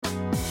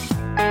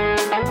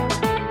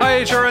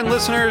HRN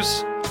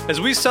listeners.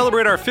 As we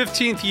celebrate our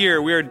 15th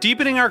year, we are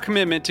deepening our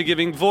commitment to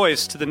giving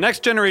voice to the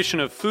next generation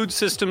of food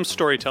systems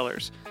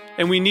storytellers,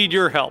 and we need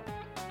your help.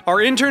 Our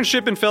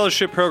internship and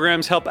fellowship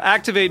programs help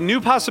activate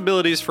new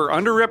possibilities for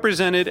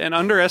underrepresented and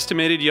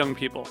underestimated young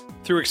people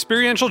through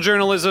experiential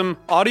journalism,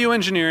 audio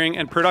engineering,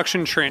 and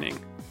production training.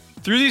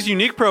 Through these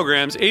unique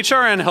programs,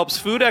 HRN helps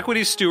food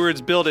equity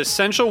stewards build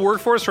essential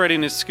workforce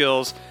readiness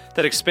skills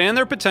that expand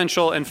their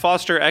potential and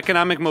foster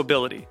economic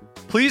mobility.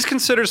 Please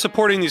consider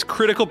supporting these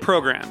critical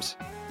programs.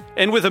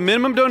 And with a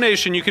minimum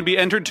donation, you can be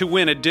entered to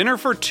win a dinner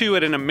for two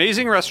at an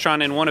amazing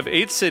restaurant in one of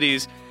 8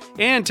 cities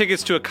and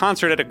tickets to a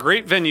concert at a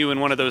great venue in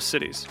one of those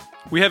cities.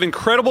 We have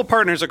incredible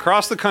partners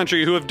across the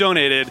country who have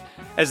donated,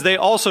 as they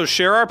also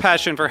share our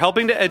passion for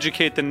helping to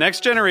educate the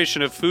next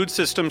generation of food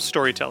systems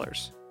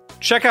storytellers.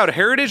 Check out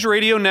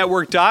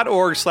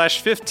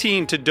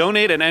heritageradionetwork.org/15 to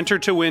donate and enter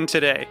to win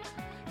today.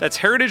 That's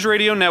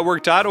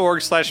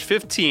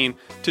heritageradionetwork.org/15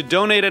 to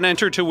donate and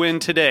enter to win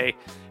today.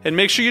 And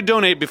make sure you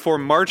donate before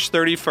March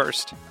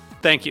 31st.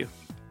 Thank you.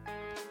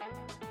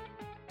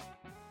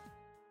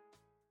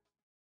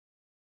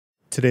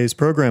 Today's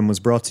program was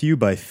brought to you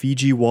by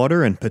Fiji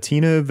Water and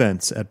Patina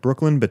Events at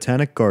Brooklyn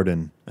Botanic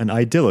Garden, an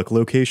idyllic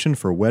location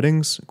for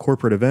weddings,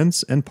 corporate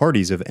events, and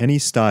parties of any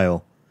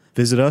style.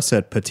 Visit us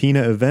at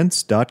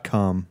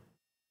patinaevents.com.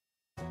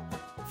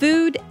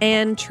 Food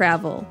and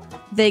travel.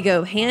 They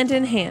go hand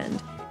in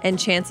hand. And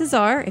chances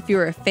are, if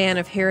you're a fan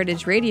of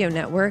Heritage Radio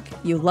Network,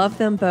 you love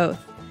them both.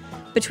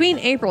 Between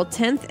April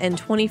 10th and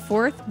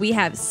 24th, we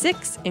have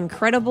 6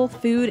 incredible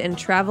food and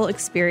travel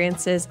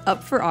experiences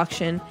up for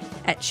auction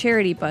at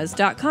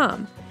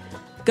CharityBuzz.com.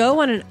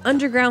 Go on an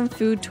underground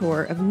food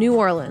tour of New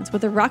Orleans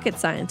with a rocket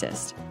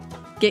scientist.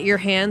 Get your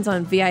hands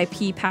on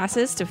VIP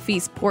passes to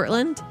Feast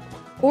Portland,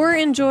 or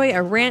enjoy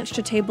a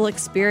ranch-to-table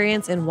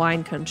experience in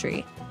wine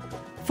country.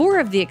 4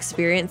 of the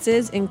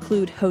experiences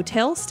include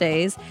hotel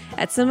stays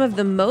at some of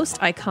the most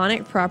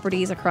iconic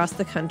properties across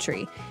the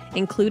country,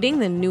 including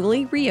the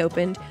newly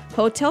reopened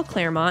Hotel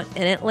Claremont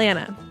in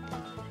Atlanta.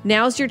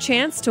 Now's your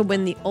chance to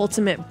win the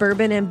ultimate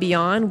Bourbon and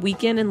Beyond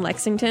weekend in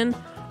Lexington,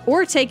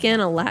 or take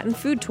in a Latin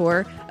food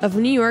tour of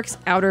New York's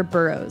outer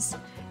boroughs.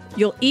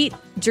 You'll eat,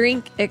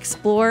 drink,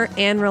 explore,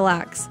 and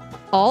relax,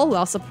 all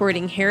while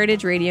supporting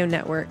Heritage Radio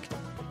Network.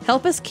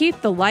 Help us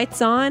keep the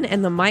lights on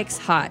and the mics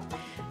hot.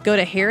 Go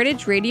to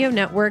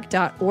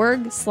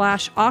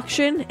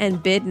heritageradionetwork.org/auction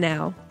and bid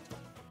now.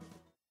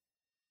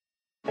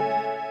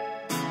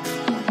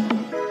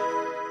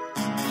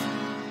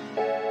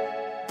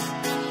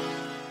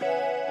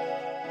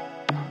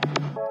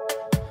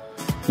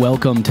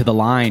 Welcome to The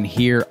Line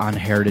here on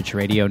Heritage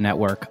Radio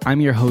Network.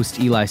 I'm your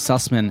host, Eli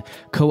Sussman,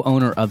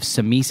 co-owner of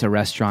Samisa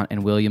Restaurant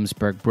in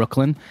Williamsburg,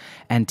 Brooklyn.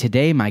 And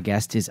today my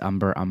guest is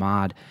Umber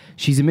Ahmad.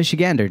 She's a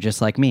Michigander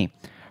just like me.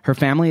 Her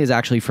family is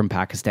actually from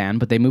Pakistan,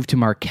 but they moved to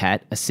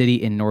Marquette, a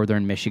city in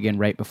northern Michigan,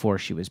 right before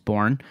she was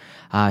born.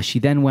 She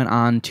then went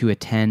on to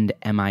attend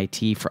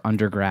MIT for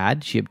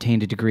undergrad. She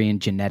obtained a degree in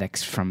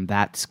genetics from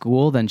that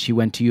school. Then she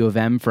went to U of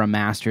M for a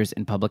master's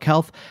in public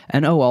health.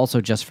 And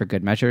also just for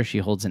good measure, she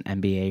holds an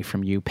MBA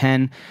from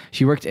UPenn.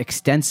 She worked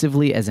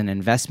extensively as an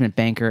investment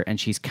banker, and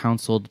she's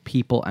counseled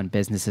people and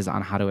businesses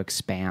on how to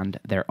expand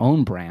their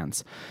own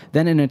brands.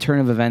 Then in a turn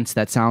of events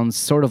that sounds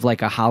sort of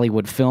like a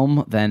Hollywood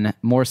film, then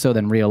more so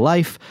than real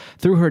life,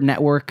 through her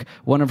network,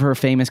 one of her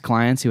famous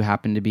clients, who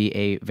happened to be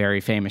a very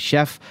famous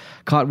chef,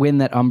 caught wind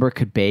that Umber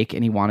could bake,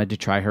 and he wanted to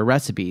try her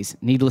recipes.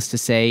 Needless to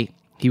say,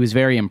 he was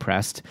very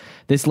impressed.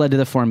 This led to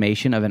the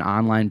formation of an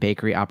online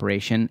bakery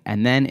operation,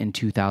 and then in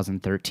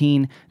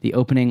 2013, the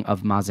opening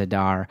of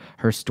Mazadar,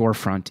 her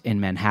storefront in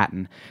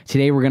Manhattan.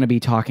 Today, we're going to be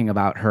talking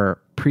about her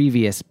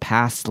previous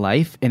past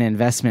life in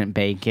investment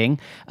banking,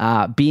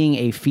 being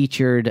a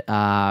featured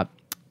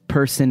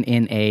person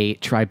in a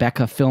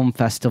Tribeca Film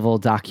Festival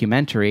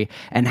documentary,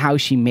 and how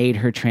she made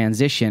her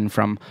transition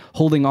from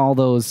holding all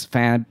those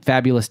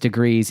fabulous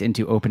degrees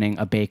into opening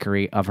a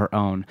bakery of her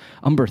own.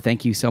 Umber,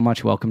 thank you so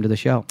much. Welcome to the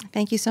show.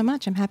 Thank you so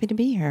much. I'm happy to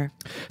be here.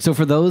 So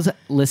for those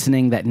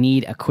listening that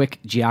need a quick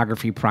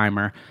geography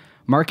primer,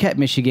 Marquette,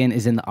 Michigan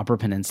is in the Upper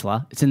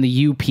Peninsula. It's in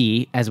the UP,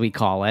 as we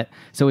call it.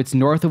 So it's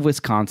north of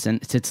Wisconsin.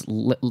 It sits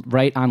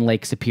right on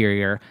Lake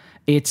Superior.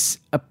 It's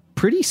a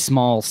pretty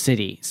small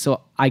city.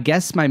 So I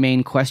guess my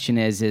main question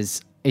is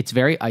it's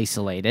very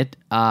isolated.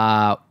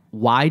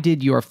 Why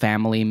did your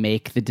family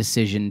make the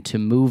decision to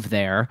move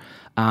there?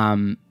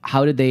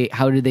 How did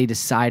they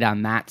decide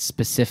on that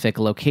specific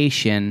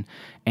location?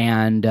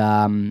 And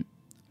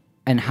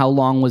how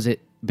long was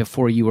it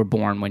before you were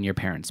born when your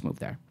parents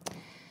moved there?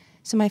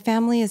 So my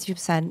family, as you've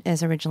said,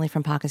 is originally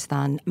from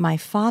Pakistan. My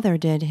father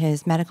did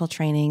his medical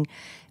training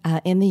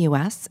in the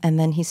U.S., and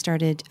then he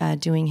started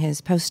doing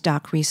his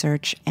postdoc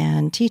research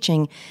and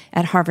teaching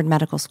at Harvard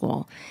Medical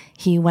School.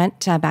 He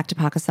went back to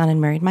Pakistan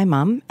and married my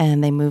mom,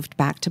 and they moved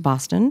back to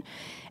Boston.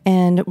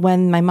 And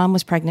when my mom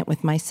was pregnant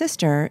with my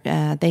sister,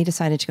 they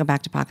decided to go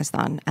back to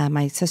Pakistan.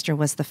 My sister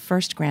was the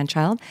first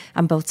grandchild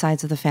on both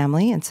sides of the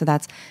family, and so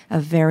that's a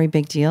very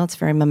big deal. It's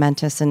very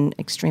momentous and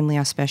extremely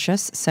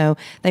auspicious. So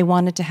they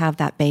wanted to have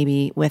that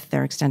baby with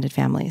their extended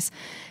families.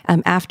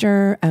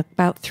 After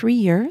about 3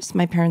 years,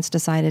 my parents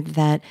decided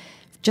that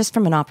just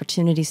from an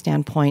opportunity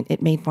standpoint, it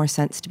made more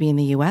sense to be in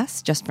the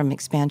U.S., just from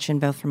expansion,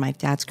 both from my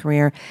dad's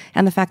career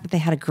and the fact that they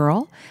had a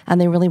girl, and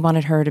they really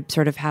wanted her to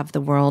sort of have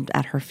the world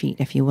at her feet,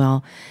 if you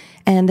will.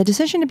 And the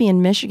decision to be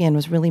in Michigan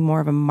was really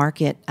more of a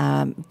market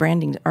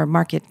branding or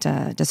market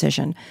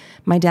decision.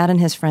 My dad and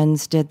his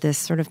friends did this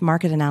sort of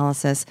market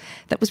analysis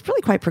that was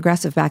really quite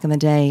progressive back in the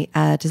day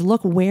to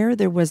look where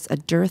there was a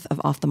dearth of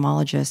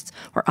ophthalmologists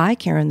or eye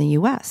care in the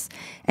U.S.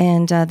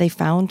 And they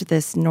found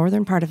this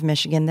northern part of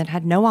Michigan that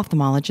had no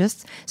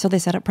ophthalmologists, so they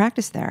set up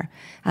practice there.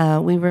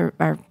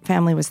 Our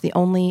family was the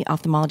only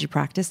ophthalmology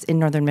practice in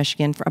northern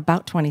Michigan for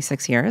about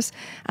 26 years.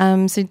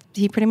 So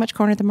he pretty much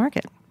cornered the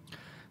market.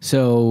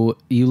 So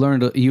you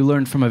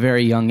learned from a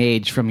very young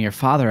age from your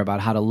father about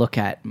how to look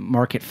at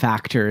market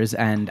factors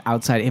and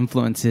outside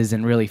influences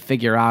and really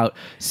figure out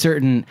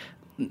certain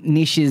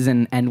niches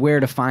and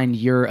where to find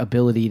your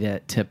ability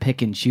to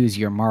pick and choose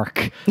your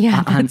mark.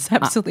 Yeah, that's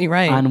absolutely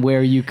right. On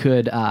where you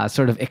could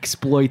sort of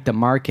exploit the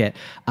market.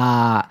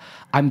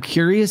 I'm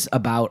curious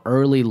about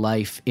early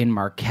life in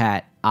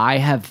Marquette. I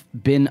have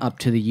been up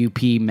to the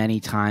UP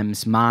many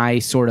times. My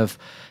sort of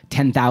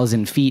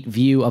 10,000 feet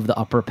view of the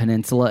Upper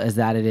Peninsula is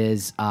that it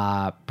is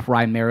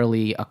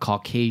primarily a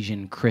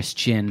Caucasian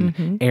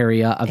Christian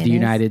area of the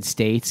United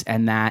States,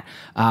 and that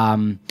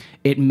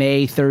it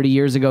may 30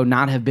 years ago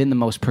not have been the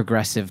most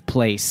progressive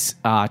place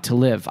to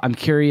live. I'm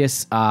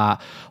curious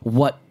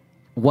what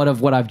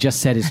of what I've just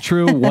said is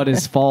true, what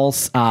is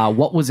false,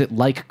 what was it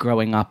like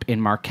growing up in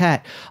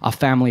Marquette, a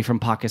family from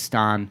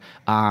Pakistan,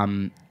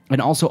 and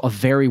also a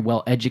very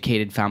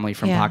well-educated family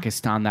from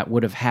Pakistan that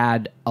would have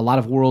had a lot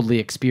of worldly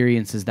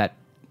experiences that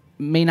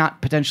may not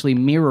potentially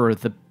mirror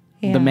the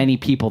many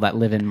people that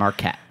live in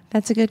Marquette?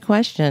 That's a good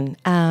question.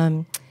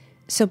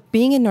 So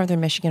being in northern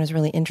Michigan was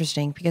really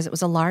interesting because it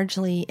was a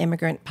largely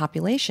immigrant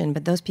population,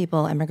 but those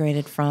people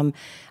immigrated from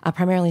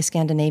primarily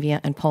Scandinavia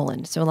and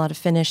Poland. So a lot of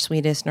Finnish,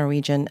 Swedish,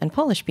 Norwegian, and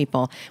Polish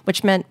people,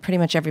 which meant pretty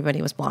much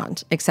everybody was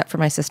blonde, except for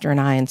my sister and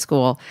I in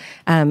school.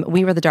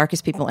 We were the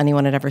darkest people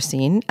anyone had ever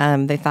seen.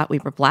 They thought we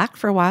were black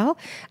for a while.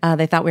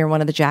 They thought we were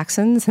one of the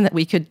Jacksons and that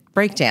we could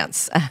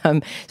breakdance.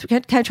 So we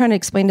kept kind of trying to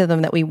explain to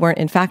them that we weren't,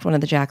 in fact, one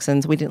of the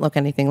Jacksons. We didn't look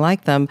anything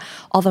like them.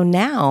 Although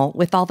now,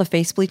 with all the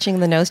face bleaching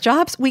and the nose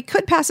jobs, we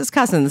could pass as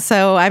cousins.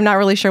 So I'm not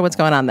really sure what's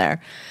going on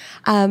there.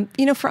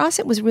 For us,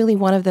 it was really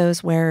one of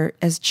those where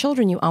as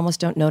children, you almost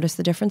don't notice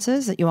the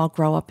differences, that you all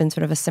grow up in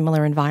sort of a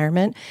similar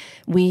environment.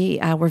 We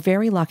were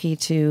very lucky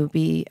to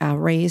be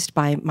raised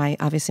by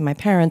obviously my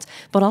parents,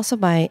 but also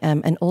by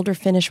an older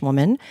Finnish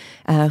woman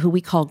who we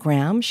call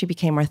Gram. She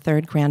became our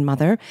third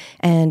grandmother,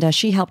 and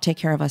she helped take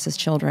care of us as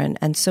children.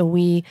 And so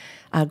we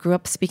grew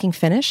up speaking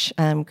Finnish,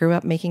 grew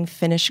up making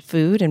Finnish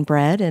food and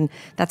bread, and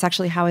that's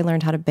actually how I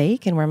learned how to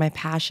bake and where my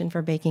passion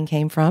for baking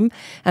came from.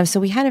 So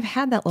we kind of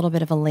had that little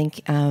bit of a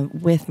link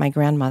with my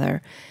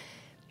grandmother.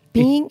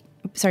 Being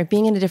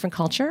in a different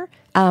culture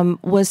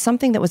was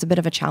something that was a bit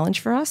of a challenge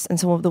for us. And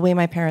so the way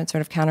my parents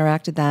sort of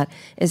counteracted that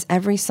is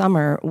every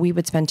summer we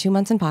would spend 2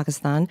 months in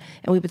Pakistan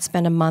and we would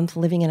spend a month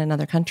living in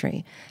another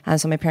country.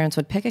 So my parents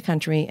would pick a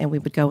country and we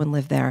would go and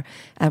live there,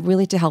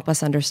 really to help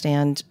us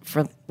understand,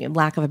 for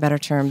lack of a better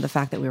term, the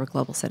fact that we were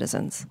global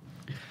citizens.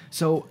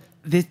 So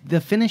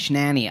the Finnish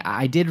nanny,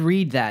 I did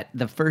read that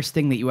the first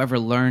thing that you ever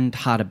learned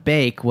how to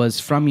bake was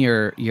from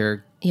your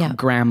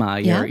grandma,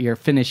 your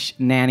Finnish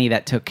nanny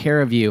that took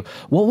care of you.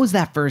 What was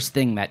that first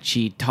thing that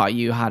she taught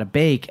you how to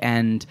bake,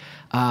 and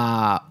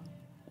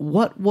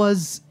what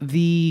was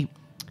the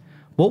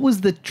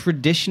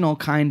traditional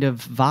kind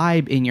of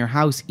vibe in your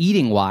house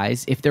eating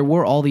wise? If there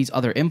were all these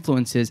other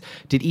influences,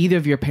 did either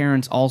of your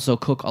parents also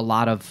cook a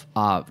lot of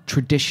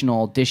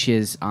traditional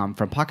dishes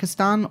from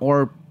Pakistan,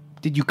 or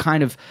did you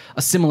kind of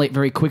assimilate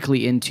very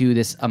quickly into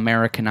this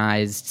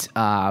Americanized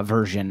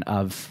version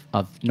of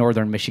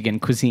northern Michigan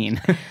cuisine?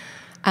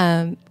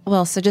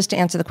 So just to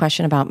answer the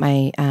question about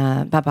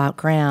about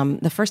Gram,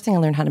 the first thing I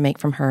learned how to make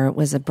from her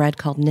was a bread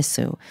called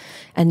nissu.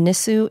 And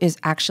nissu is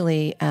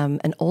actually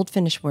an old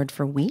Finnish word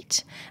for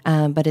wheat,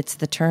 but it's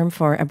the term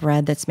for a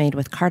bread that's made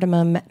with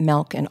cardamom,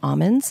 milk, and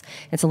almonds.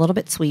 It's a little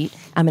bit sweet,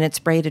 and it's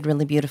braided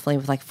really beautifully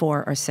with like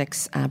 4 or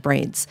 6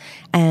 braids.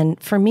 And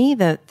for me,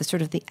 the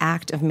sort of the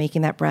act of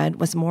making that bread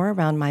was more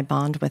around my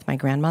bond with my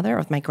grandmother, or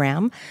with my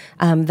Gram,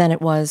 than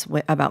it was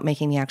about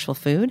making the actual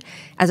food.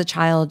 As a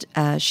child,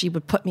 she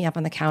would put me up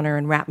on the counter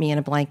and wrap me in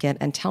a blanket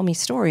and tell me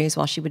stories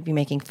while she would be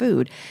making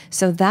food.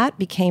 So that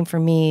became for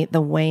me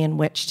the way in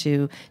which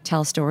to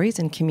tell stories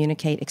and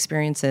communicate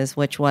experiences,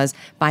 which was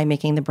by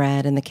making the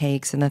bread and the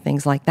cakes and the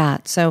things like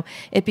that. So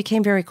it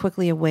became very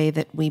quickly a way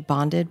that we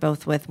bonded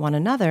both with one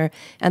another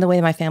and the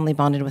way my family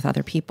bonded with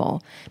other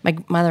people. My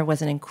mother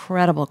was an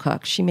incredible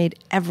cook. She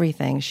made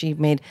everything. She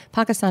made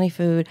Pakistani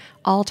food,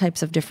 all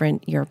types of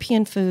different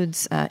European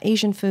foods,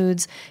 Asian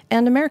foods,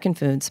 and American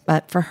foods.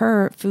 But for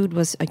her, food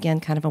was, again,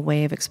 kind of a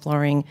way of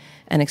exploring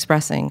and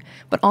expressing,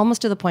 but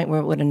almost to the point where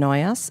it would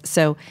annoy us.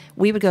 So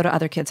we would go to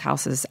other kids'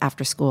 houses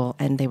after school,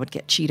 and they would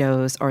get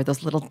Cheetos or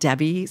those little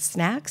Debbie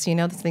snacks, you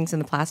know, those things in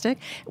the plastic,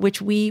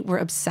 which we were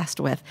obsessed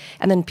with.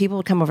 And then people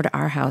would come over to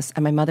our house,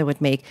 and my mother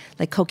would make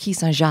like coquille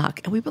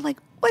Saint-Jacques. And we were like,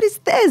 what is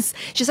this?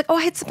 She's like, oh,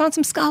 I had found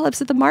some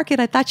scallops at the market.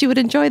 I thought you would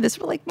enjoy this.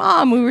 We're like,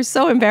 Mom, we were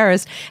so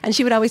embarrassed. And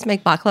she would always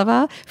make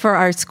baklava for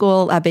our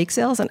school bake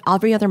sales. And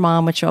every other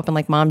mom would show up in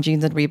like mom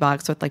jeans and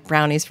Reeboks with like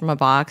brownies from a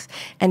box.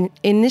 And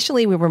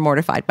initially we were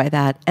mortified by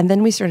that. And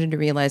then we started to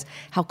realize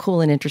how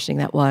cool and interesting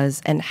that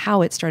was and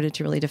how it started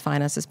to really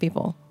define us as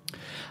people.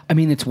 I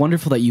mean, it's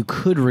wonderful that you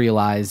could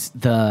realize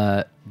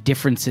the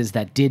differences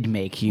that did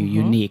make you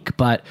unique,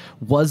 but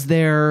was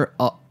there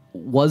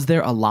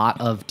a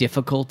lot of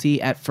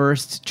difficulty at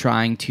first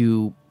trying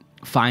to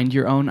find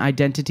your own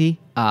identity?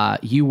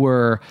 You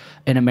were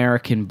an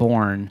American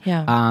born.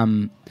 Yeah.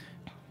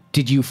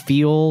 Did you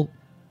feel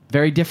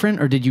very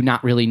different, or did you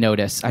not really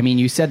notice? I mean,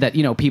 you said that,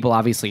 people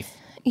obviously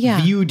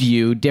viewed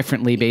you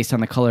differently based on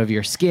the color of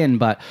your skin,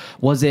 but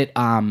was it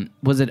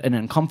an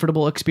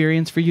uncomfortable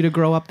experience for you to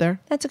grow up there?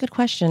 That's a good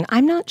question.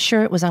 I'm not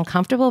sure it was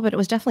uncomfortable, but it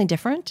was definitely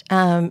different.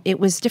 It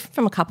was different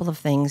from a couple of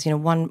things.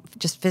 One,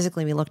 just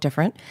physically we looked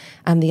different.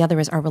 The other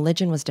is our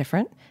religion was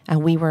different.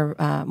 We were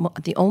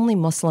the only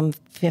Muslim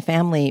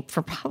family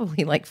for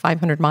probably like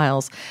 500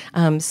 miles.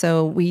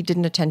 So we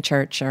didn't attend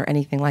church or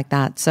anything like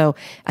that. So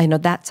I know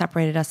that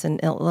separated us a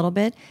little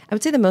bit. I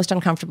would say the most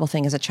uncomfortable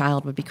thing as a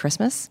child would be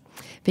Christmas,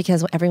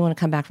 because everyone would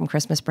come back from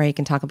Christmas break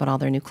and talk about all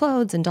their new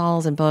clothes and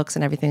dolls and books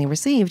and everything they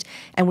received.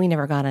 And we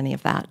never got any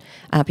of that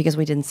because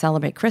we didn't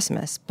celebrate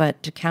Christmas.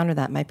 But to counter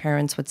that, my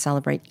parents would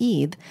celebrate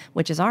Eid,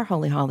 which is our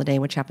holy holiday,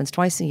 which happens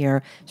twice a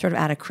year, sort of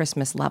at a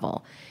Christmas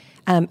level.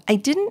 I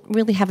didn't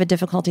really have a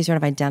difficulty sort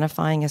of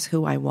identifying as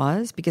who I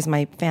was because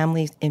my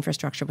family's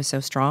infrastructure was so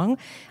strong.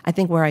 I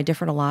think where I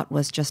differed a lot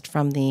was just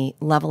from the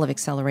level of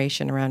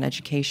acceleration around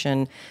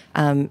education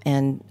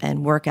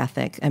and work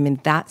ethic. I mean,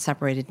 that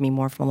separated me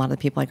more from a lot of the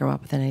people I grew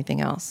up with than anything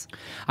else.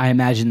 I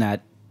imagine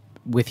that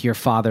with your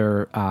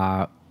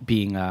father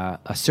being a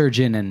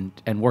surgeon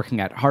and working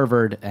at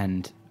Harvard,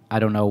 and I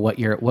don't know what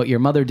your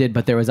mother did,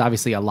 but there was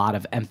obviously a lot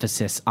of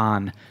emphasis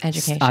on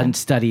education, on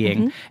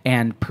studying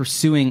and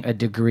pursuing a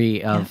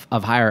degree of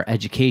higher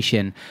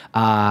education.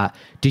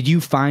 Did you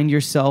find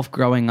yourself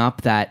growing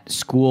up that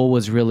school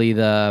was really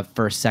the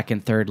first,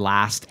 second, third,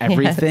 last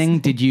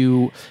everything?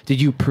 Yes.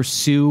 Did you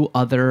pursue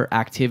other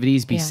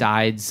activities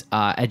besides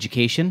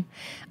education?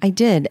 I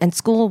did, and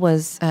school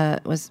was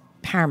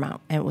paramount.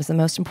 It was the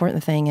most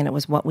important thing, and it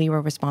was what we were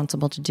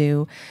responsible to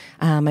do.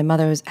 My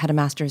mother had a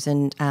master's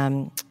in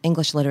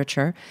English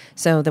literature,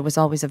 so there was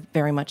always a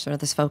very much sort of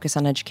this focus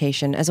on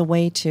education as a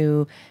way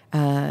to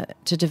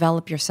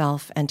develop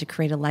yourself and to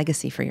create a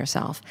legacy for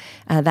yourself.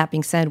 That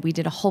being said, we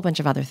did a whole bunch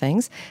of other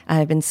things.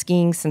 I've been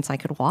skiing since I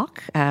could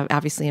walk.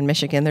 Obviously, in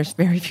Michigan, there's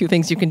very few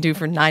things you can do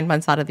for 9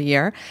 months out of the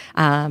year.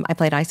 I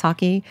played ice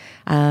hockey,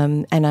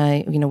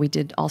 and we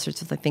did all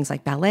sorts of things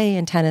like ballet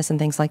and tennis and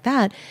things like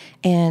that.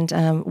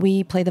 And we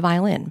played the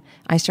violin.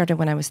 I started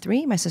when I was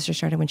 3. My sister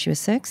started when she was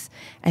 6.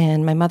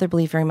 And my mother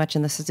believed very much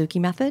in the Suzuki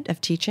method of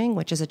teaching,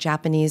 which is a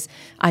Japanese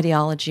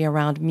ideology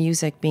around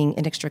music being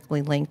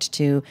inextricably linked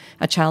to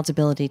a child's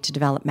ability to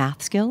develop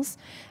math skills.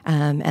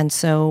 And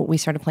so we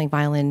started playing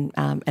violin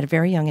at a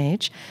very young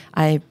age.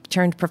 I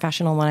turned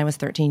professional when I was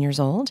 13 years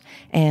old,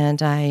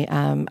 and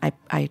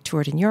I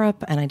toured in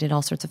Europe, and I did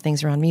all sorts of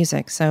things around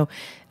music. So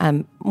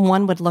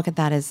one would look at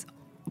that as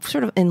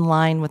sort of in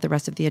line with the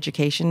rest of the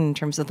education in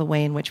terms of the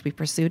way in which we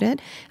pursued it.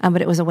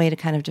 But it was a way to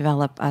kind of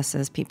develop us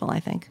as people,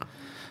 I think.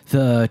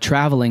 The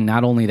traveling,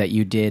 not only that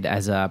you did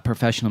as a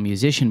professional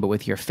musician, but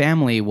with your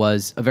family,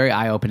 was a very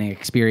eye-opening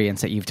experience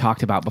that you've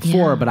talked about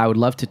before, but I would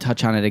love to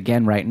touch on it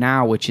again right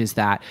now, which is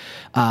that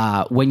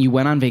when you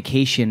went on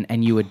vacation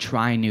and you would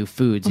try new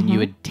foods and you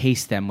would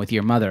taste them with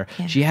your mother,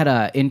 she had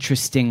an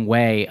interesting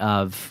way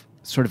of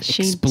sort of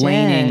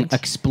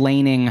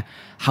explaining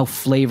how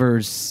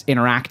flavors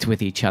interact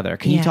with each other.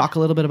 Can you talk a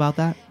little bit about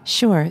that?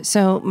 Sure.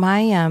 So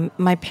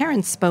my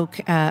parents spoke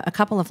a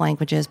couple of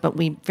languages, but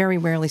we very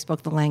rarely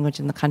spoke the language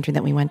in the country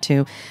that we went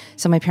to.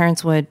 So my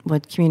parents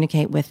would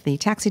communicate with the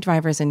taxi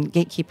drivers and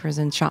gatekeepers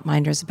and shop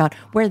minders about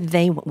where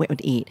they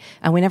would eat.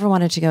 And we never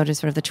wanted to go to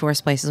sort of the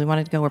tourist places. We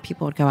wanted to go where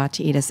people would go out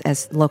to eat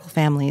as local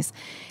families.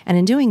 And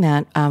in doing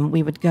that,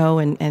 we would go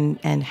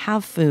and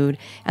have food.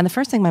 And the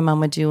first thing my mom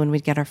would do when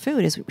we'd get our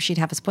food is she'd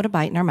have us put a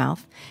bite in our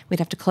mouth. We'd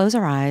have to close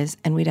our eyes,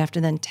 and and we'd have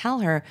to then tell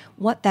her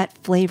what that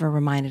flavor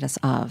reminded us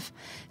of.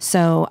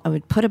 So I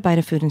would put a bite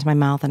of food into my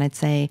mouth and I'd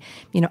say,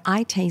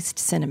 I taste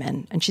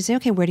cinnamon. And she'd say,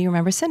 okay, where do you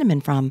remember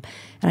cinnamon from?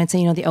 And I'd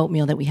say, the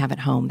oatmeal that we have at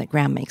home that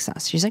Graham makes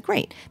us. She's like,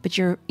 great, but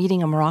you're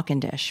eating a Moroccan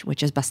dish,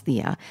 which is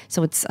bastilla.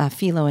 So it's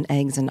phyllo and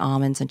eggs and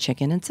almonds and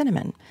chicken and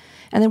cinnamon.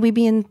 And then we'd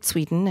be in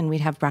Sweden and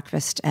we'd have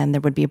breakfast and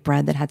there would be a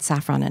bread that had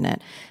saffron in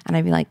it. And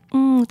I'd be like,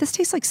 this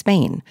tastes like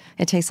Spain.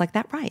 It tastes like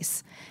that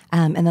rice.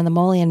 And then the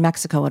mole in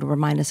Mexico would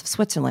remind us of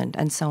Switzerland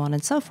and so on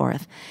and so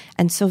forth.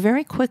 And so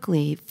very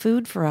quickly,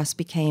 food for us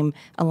became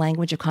a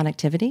language of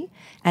connectivity.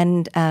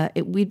 And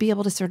we'd be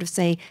able to sort of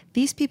say,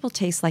 these people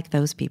taste like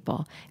those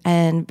people.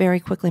 And very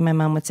quickly, my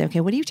mom would say,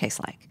 okay, what do you taste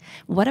like?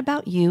 What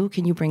about you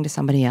can you bring to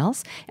somebody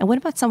else? And what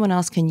about someone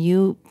else can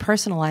you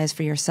personalize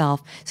for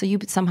yourself so you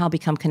somehow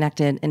become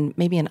connected in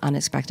maybe an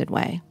unexpected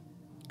way?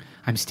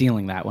 I'm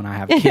stealing that when I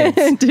have kids.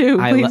 Please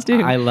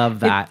do. I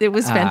love that. It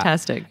was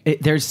fantastic.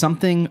 There's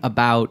something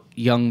about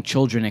young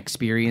children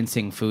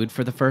experiencing food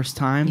for the first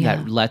time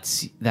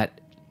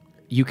that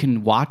you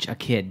can watch a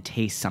kid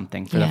taste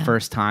something for the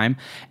first time.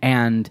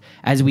 And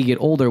as we get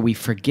older, we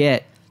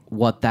forget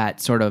what that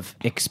sort of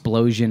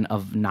explosion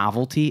of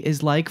novelty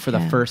is like for the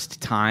first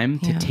time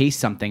to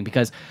taste something,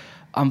 because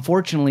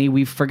unfortunately,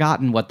 we've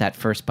forgotten what that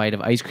first bite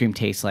of ice cream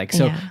tastes like.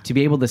 So to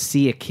be able to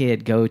see a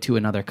kid go to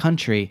another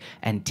country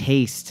and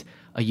taste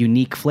a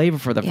unique flavor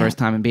for the first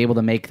time and be able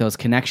to make those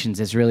connections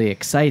is really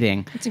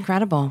exciting. It's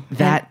incredible.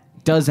 That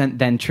doesn't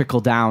then trickle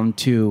down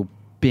to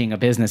being a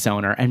business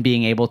owner and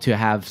being able to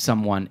have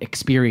someone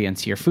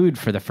experience your food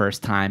for the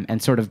first time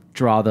and sort of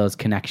draw those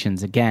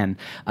connections again.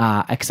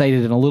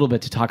 Excited in a little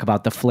bit to talk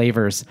about the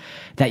flavors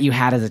that you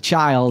had as a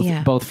child,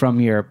 both from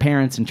your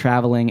parents and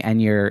traveling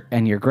and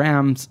your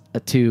grams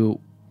to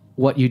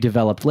what you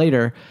developed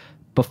later.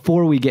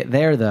 Before we get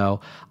there, though,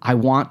 I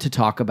want to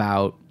talk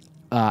about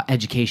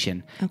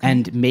education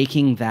and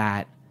making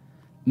that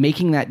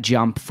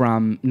jump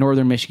from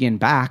northern Michigan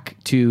back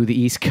to the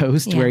East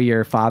Coast, where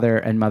your father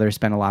and mother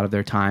spent a lot of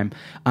their time.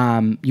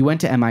 You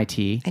went to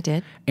MIT. I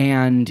did.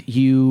 And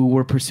you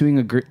were pursuing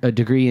a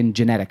degree in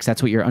genetics.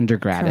 That's what your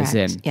undergrad is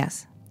in.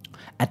 Yes.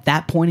 At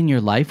that point in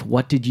your life,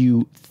 what did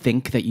you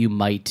think that you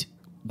might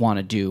want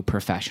to do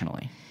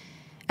professionally?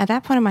 At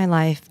that point in my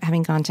life,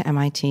 having gone to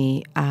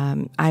MIT,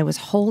 I was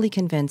wholly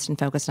convinced and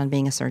focused on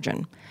being a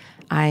surgeon.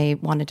 I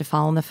wanted to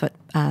follow in the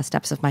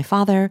footsteps of my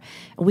father.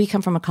 We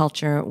come from a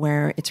culture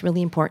where it's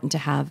really important to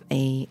have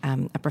a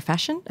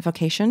profession, a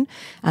vocation.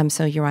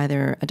 So you're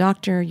either a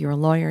doctor, you're a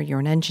lawyer, you're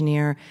an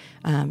engineer,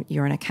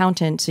 you're an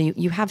accountant. So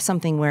you have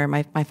something where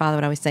my father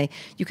would always say,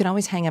 you can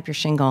always hang up your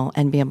shingle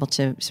and be able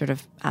to sort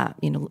of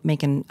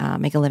make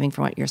a living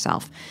for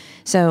yourself.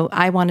 So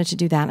I wanted to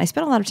do that. And I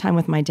spent a lot of time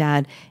with my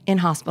dad in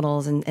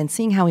hospitals and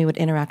seeing how he would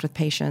interact with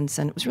patients.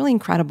 And it was really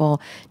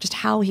incredible just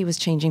how he was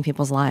changing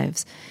people's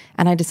lives.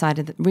 And I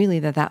decided that really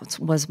that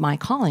was my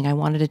calling. I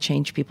wanted to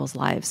change people's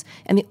lives.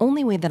 And the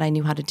only way that I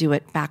knew how to do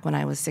it back when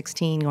I was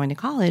 16 going to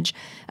college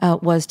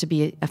was to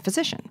be a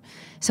physician.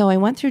 So I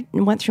went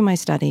through my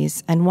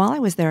studies. And while I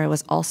was there, I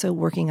was also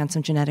working on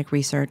some genetic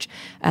research,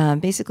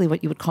 basically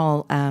what you would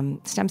call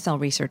stem cell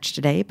research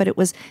today. But it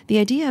was the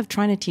idea of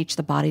trying to teach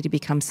the body to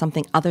become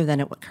something other than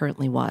it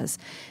currently was.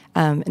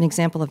 An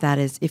example of that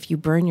is if you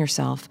burn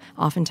yourself,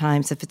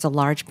 oftentimes if it's a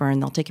large burn,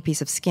 they'll take a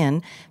piece of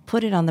skin,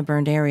 put it on the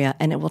burned area,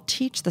 and it will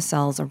teach the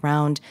cells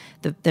around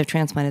the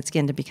transplanted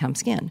skin to become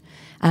skin.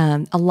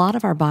 A lot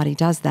of our body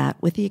does that,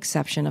 with the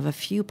exception of a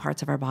few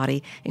parts of our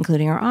body,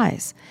 including our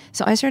eyes.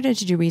 So I started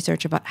to do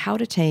research about how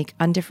to take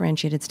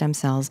undifferentiated stem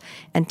cells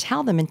and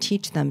tell them and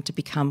teach them to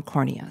become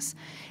corneas.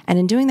 And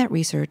in doing that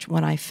research,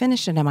 when I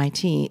finished at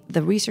MIT,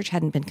 the research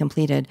hadn't been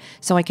completed,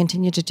 so I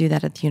continued to do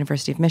that at the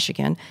University of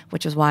Michigan,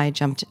 which is why I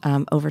jumped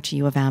over to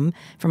U of M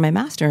for my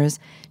master's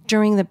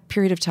during the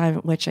period of time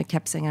at which I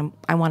kept saying,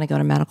 I want to go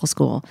to medical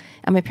school.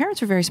 And my parents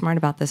were very smart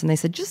about this, and they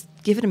said, just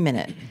give it a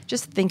minute.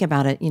 Just think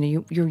about it.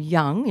 You're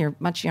young. You're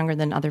much younger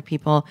than other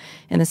people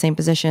in the same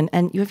position,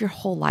 and you have your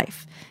whole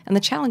life. And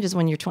the challenge is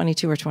when you're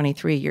 22 or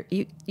 23,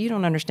 you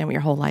don't understand what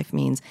your whole life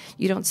means.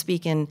 You don't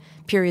speak in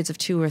periods of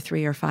 2 or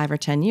 3 or 5 or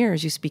 10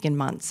 years. You speak in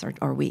months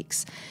or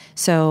weeks.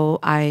 So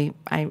I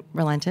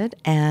relented,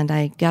 and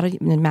I got a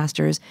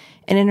master's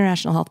in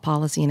international health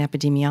policy and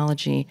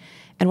epidemiology.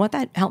 And what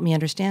that helped me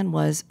understand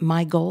was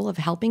my goal of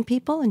helping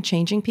people and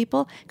changing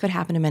people could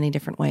happen in many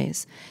different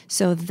ways.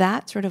 So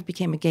that sort of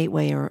became a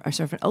gateway or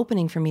sort of an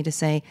opening for me to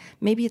say,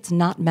 maybe it's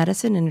not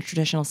medicine in a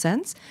traditional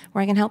sense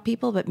where I can help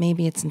people, but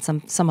maybe it's in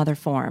some other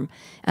form.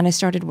 And I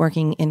started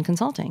working in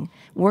consulting,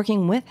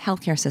 working with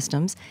healthcare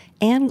systems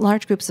and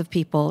large groups of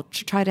people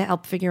to try to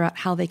help figure out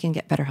how they can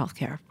get better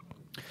healthcare.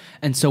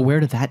 And so where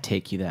did that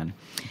take you then?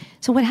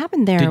 So what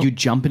happened there? Did you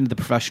jump into the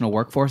professional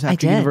workforce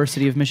after I did.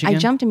 University of Michigan? I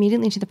jumped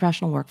immediately into the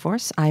professional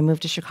workforce. I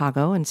moved to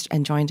Chicago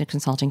and joined a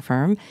consulting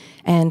firm.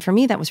 And for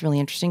me, that was really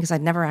interesting because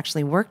I'd never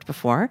actually worked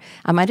before.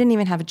 I didn't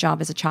even have a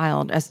job as a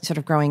child, as sort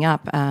of growing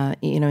up,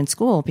 in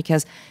school,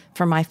 because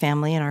for my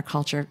family and our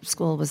culture,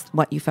 school was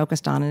what you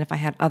focused on. And if I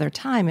had other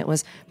time, it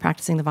was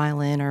practicing the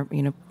violin or,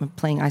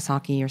 playing ice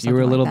hocky or something. You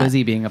were a little like that.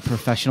 busy being a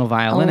professional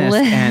violinist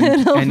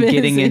and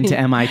getting into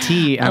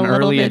MIT on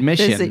early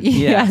admission. Busy.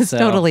 Yes, so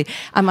totally.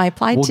 I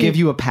applied we'll to... give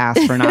you a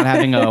pass for not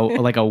having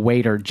a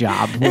waiter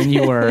job when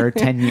you were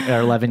 10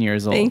 or 11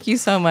 years old. Thank you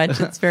so much.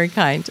 It's very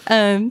kind.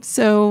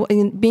 So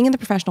being in the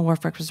professional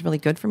workforce was really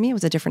good for me. It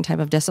was a different type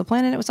of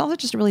discipline, and it was also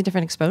just a really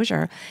different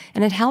exposure.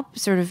 And it helped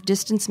sort of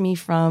distance me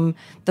from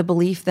the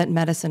belief that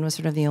medicine was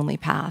sort of the only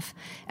path.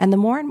 And the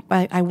more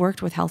I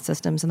worked with health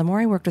systems and the more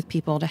I worked with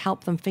people to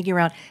help them figure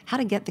out how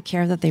to get the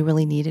care that they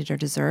really needed or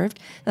deserved,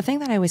 the thing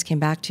that I always came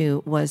back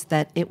to was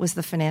that it was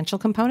the financial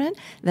component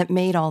that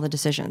made all the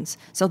decisions.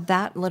 So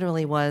that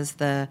literally was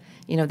that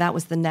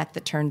was the neck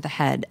that turned the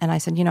head. And I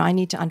said, I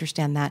need to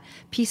understand that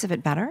piece of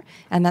it better.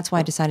 And that's why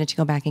I decided to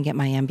go back and get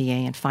my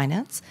MBA in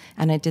finance.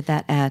 And I did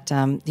that at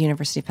the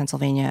University of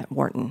Pennsylvania at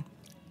Wharton.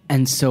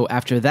 And so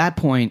after that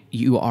point,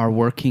 you are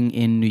working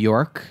in New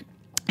York.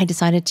 I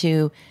decided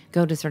to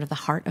go to sort of the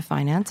heart of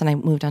finance, and I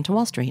moved on to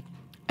Wall Street.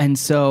 And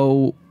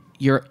so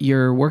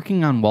you're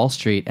working on Wall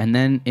Street, and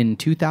then in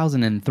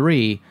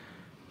 2003,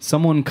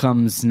 someone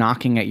comes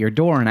knocking at your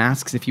door and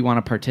asks if you want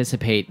to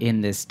participate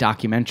in this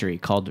documentary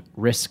called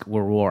Risk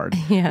Reward,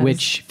 Yes.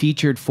 which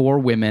featured 4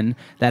 women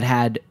that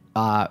had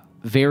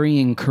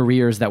varying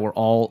careers that were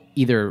all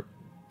either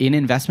in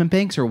investment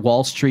banks or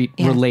Wall Street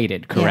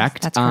related,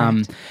 correct? Yes, that's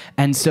correct.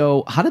 And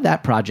so how did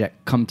that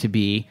project come to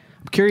be?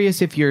 I'm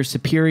curious if your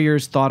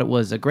superiors thought it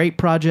was a great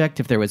project,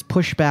 if there was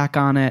pushback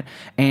on it.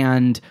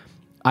 And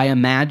I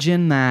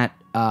imagine that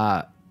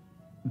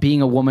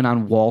being a woman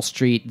on Wall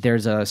Street,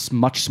 there's a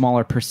much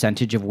smaller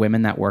percentage of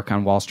women that work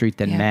on Wall Street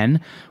than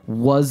men.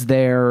 Was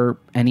there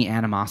any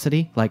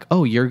animosity? Like,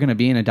 oh, you're going to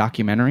be in a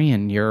documentary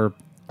and you're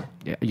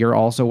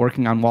also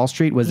working on Wall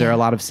Street? Was there a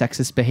lot of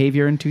sexist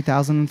behavior in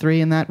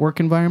 2003 in that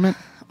work environment?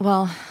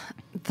 Well,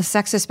 the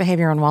sexist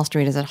behavior on Wall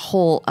Street is a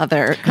whole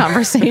other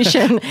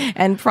conversation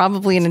and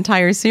probably an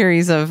entire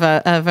series of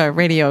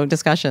radio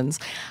discussions.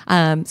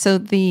 So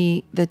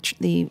the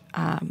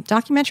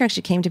documentary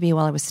actually came to be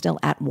while I was still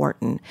at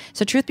Wharton.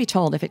 So truth be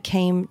told, if it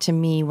came to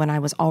me when I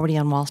was already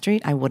on Wall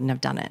Street, I wouldn't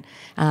have done it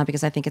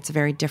because I think it's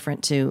very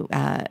different to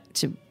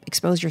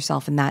expose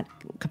yourself in that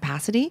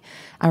capacity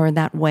or in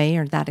that way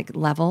or that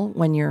level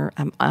when you're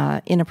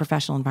in a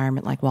professional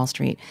environment like Wall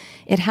Street.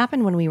 It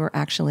happened when we were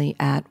actually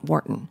at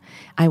Wharton.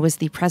 I was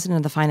the president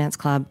of the finance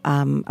club.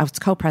 I was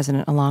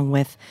co-president along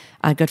with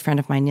a good friend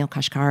of mine, Neil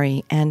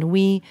Kashkari, and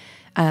we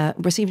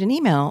received an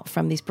email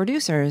from these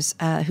producers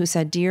who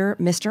said, "Dear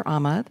Mr.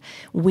 Ahmad,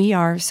 we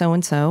are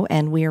so-and-so,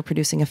 and we are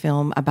producing a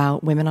film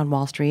about women on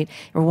Wall Street.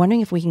 We're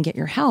wondering if we can get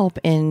your help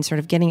in sort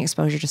of getting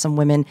exposure to some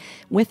women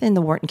within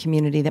the Wharton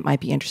community that might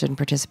be interested in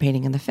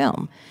participating in the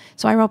film."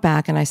 So I wrote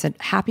back and I said,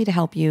 happy to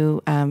help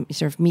you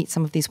sort of meet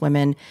some of these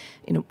women.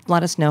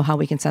 Let us know how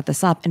we can set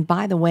this up. And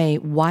by the way,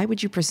 why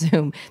would you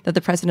presume that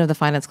the president of the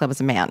finance club is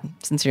a man?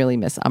 Sincerely,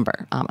 Miss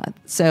Umber, Ahmad.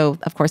 So,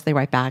 of course, they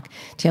write back,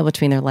 tail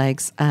between their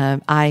legs.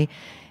 I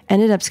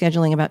ended up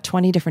scheduling about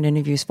 20 different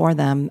interviews for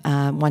them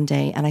one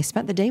day, and I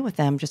spent the day with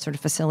them just sort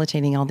of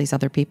facilitating all these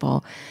other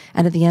people.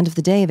 And at the end of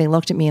the day, they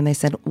looked at me and they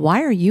said,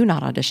 "Why are you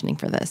not auditioning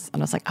for this?"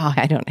 And I was like, "Oh,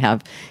 I don't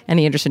have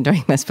any interest in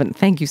doing this, but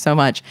thank you so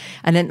much."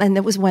 And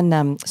it was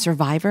when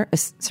Survivor,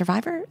 is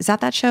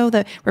that show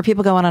where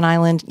people go on an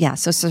island? Yeah,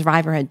 so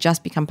Survivor had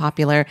just become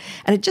popular,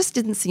 and it just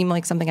didn't seem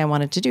like something I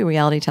wanted to do.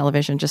 Reality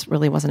television just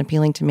really wasn't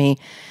appealing to me.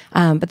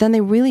 But then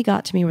they really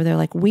got to me where they're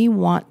like, "We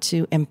want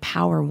to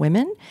empower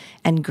women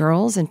and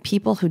girls and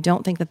people who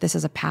don't think that this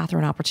is a path or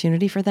an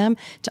opportunity for them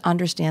to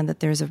understand that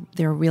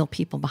there are real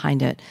people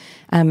behind it."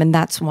 And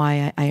that's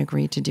why I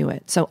agreed to do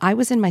it. So I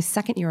was in my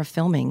second year of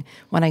filming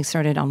when I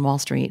started on Wall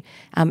Street.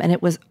 And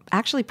it was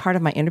actually part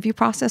of my interview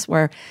process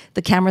where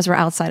the cameras were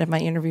outside of my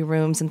interview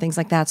rooms and things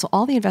like that. So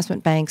all the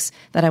investment banks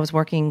that I was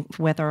working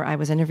with or I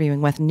was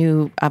interviewing with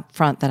knew up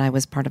front that I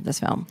was part of this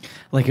film.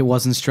 Like it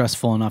wasn't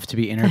stressful enough to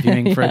be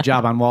interviewing for a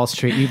job on Wall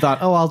Street. You thought,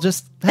 oh, I'll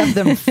just have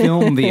them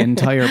film the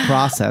entire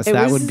process.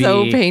 That would be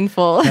so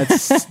painful.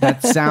 That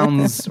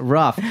sounds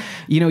rough.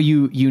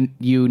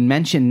 You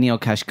mentioned Neil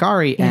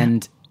Kashkari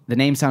and the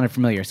name sounded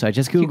familiar, so I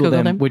just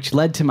Googled him, which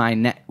led to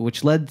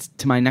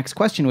my next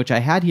question, which I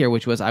had here,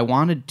 which was I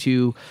wanted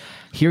to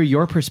hear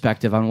your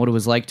perspective on what it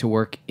was like to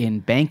work in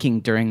banking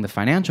during the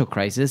financial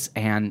crisis.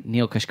 And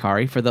Neil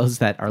Kashkari, for those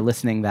that are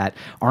listening that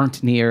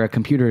aren't near a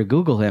computer to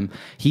Google him,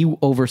 he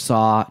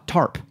oversaw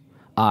TARP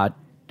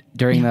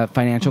during the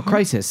financial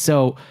crisis.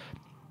 So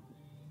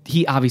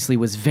he obviously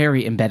was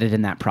very embedded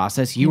in that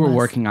process. You were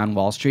working on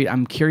Wall Street.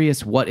 I'm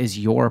curious, what is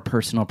your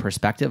personal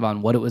perspective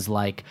on what it was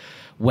like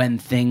when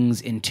things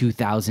in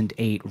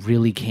 2008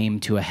 really came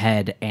to a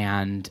head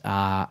and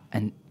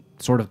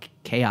sort of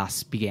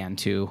chaos began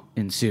to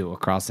ensue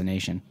across the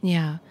nation?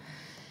 Yeah.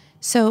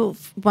 So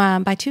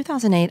by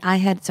 2008,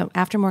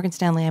 after Morgan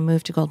Stanley, I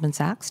moved to Goldman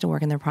Sachs to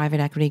work in their private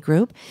equity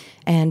group.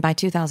 And by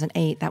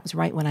 2008, that was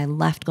right when I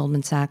left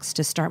Goldman Sachs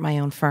to start my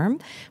own firm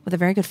with a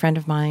very good friend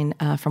of mine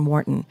from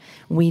Wharton.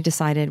 We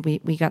decided,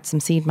 we got some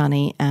seed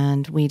money,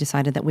 and we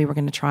decided that we were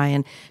going to try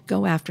and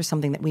go after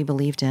something that we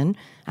believed in.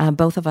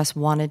 Both of us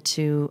wanted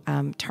to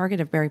target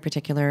a very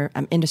particular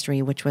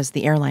industry, which was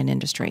the airline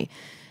industry.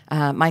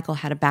 Michael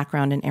had a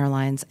background in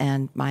airlines,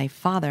 and my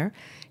father,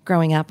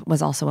 growing up,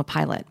 was also a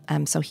pilot.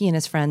 So he and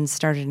his friends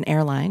started an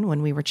airline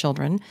when we were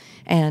children,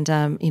 and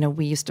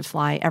we used to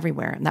fly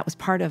everywhere. And that was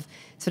part of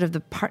sort of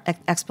the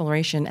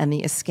exploration and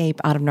the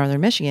escape out of northern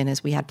Michigan,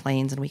 is we had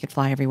planes and we could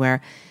fly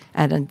everywhere.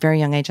 At a very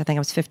young age, I think I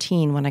was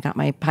 15 when I got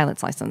my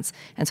pilot's license,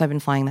 and so I've been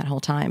flying that whole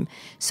time.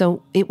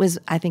 So it was,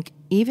 I think,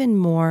 even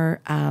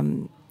more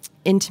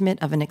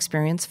intimate of an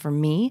experience for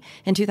me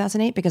in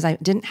 2008, because I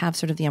didn't have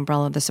sort of the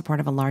umbrella of the support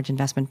of a large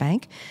investment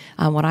bank.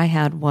 What I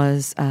had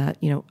was, a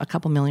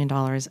couple $1 million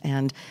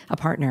and a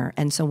partner.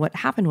 And so what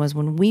happened was,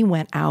 when we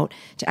went out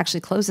to actually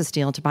close this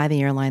deal to buy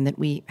the airline that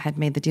we had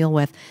made the deal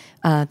with,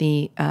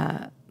 the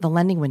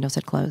lending windows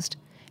had closed.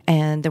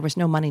 And there was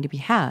no money to be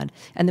had,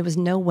 and there was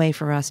no way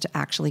for us to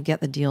actually get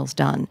the deals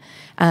done.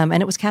 And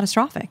it was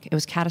catastrophic. It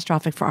was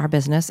catastrophic for our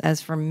business,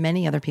 as for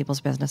many other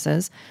people's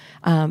businesses.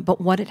 But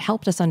what it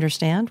helped us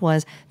understand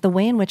was the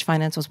way in which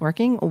finance was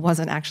working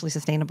wasn't actually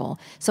sustainable.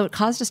 So it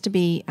caused us to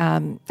be,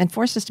 and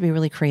forced us to be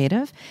really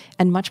creative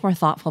and much more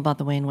thoughtful about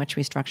the way in which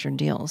we structured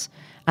deals.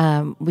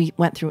 We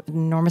went through an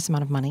enormous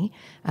amount of money.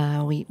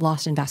 We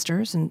lost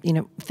investors and,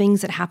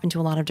 things that happen to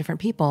a lot of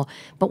different people.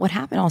 But what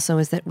happened also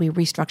is that we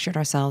restructured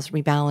ourselves,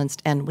 rebalanced,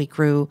 and we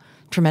grew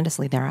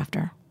tremendously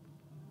thereafter.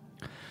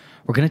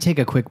 We're going to take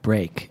a quick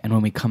break, and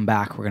when we come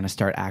back, we're going to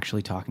start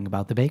actually talking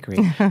about the bakery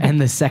and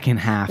the second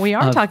half. We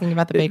are talking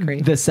about the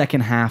bakery. The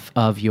second half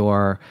of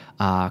your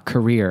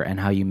career and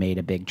how you made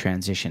a big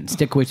transition.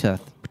 Stick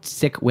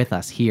with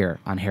us here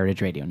on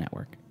Heritage Radio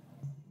Network.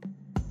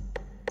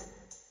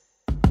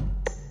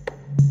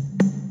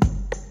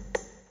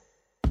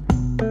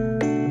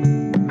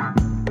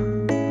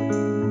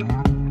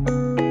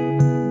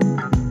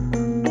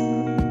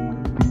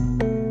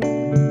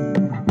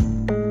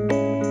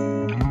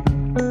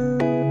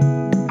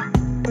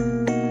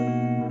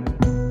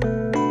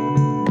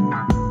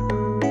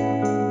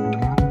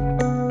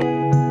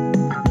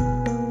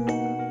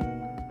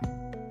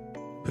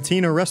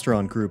 Patina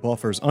Restaurant Group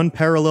offers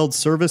unparalleled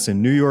service in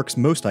New York's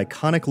most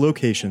iconic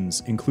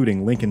locations,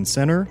 including Lincoln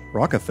Center,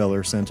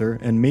 Rockefeller Center,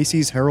 and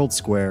Macy's Herald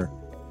Square.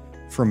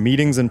 From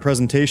meetings and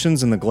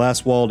presentations in the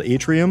glass-walled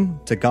atrium,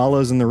 to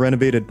galas in the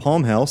renovated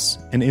Palm House,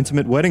 and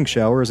intimate wedding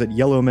showers at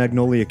Yellow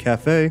Magnolia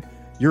Cafe,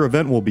 your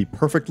event will be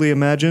perfectly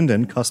imagined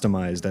and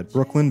customized at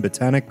Brooklyn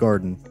Botanic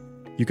Garden.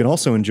 You can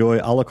also enjoy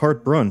a la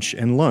carte brunch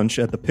and lunch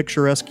at the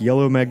picturesque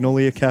Yellow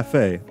Magnolia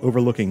Cafe,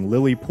 overlooking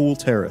Lily Pool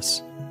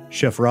Terrace.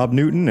 Chef Rob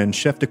Newton and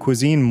Chef de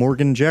Cuisine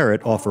Morgan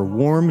Jarrett offer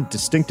warm,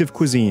 distinctive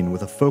cuisine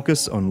with a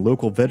focus on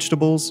local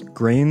vegetables,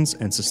 grains,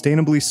 and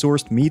sustainably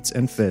sourced meats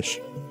and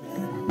fish.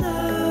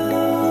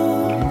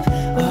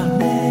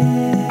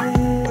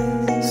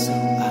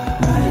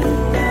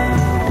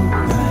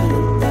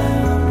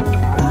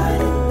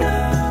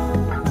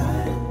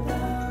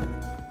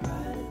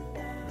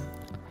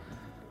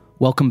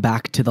 Welcome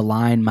back to The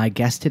Line. My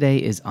guest today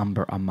is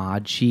Umber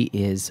Ahmad. She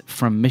is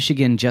from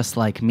Michigan, just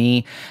like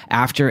me.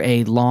 After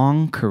a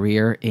long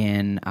career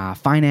in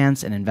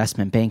finance and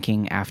investment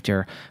banking,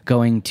 after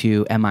going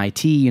to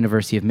MIT,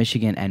 University of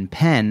Michigan, and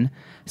Penn,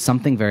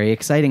 something very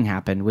exciting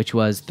happened, which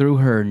was through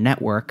her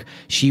network,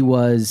 she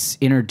was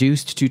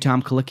introduced to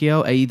Tom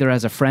Colicchio either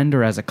as a friend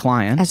or as a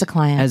client. As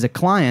a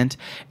client.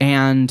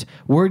 And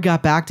word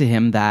got back to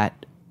him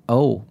that,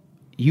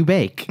 you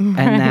bake, and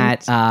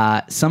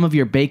that some of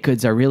your baked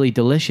goods are really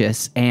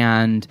delicious,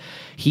 and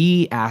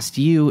he asked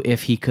you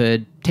if he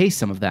could taste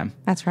some of them.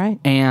 That's right.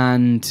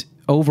 And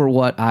over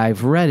what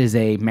I've read is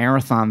a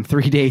marathon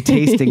 3-day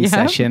tasting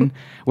session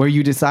where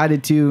you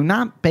decided to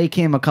not bake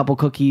him a couple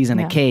cookies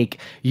and a cake.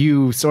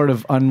 You sort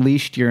of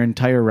unleashed your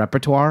entire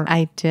repertoire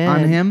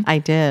on him. I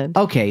did.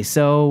 Okay,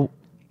 so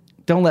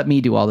don't let me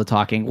do all the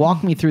talking.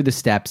 Walk me through the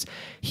steps.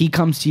 He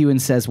comes to you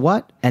and says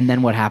what? And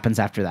then what happens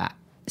after that?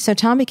 So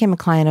Tom became a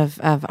client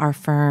of our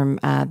firm,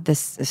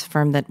 this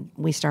firm that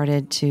we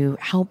started to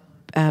help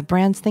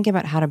brands think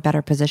about how to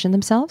better position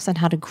themselves and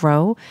how to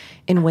grow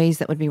in ways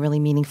that would be really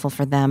meaningful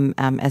for them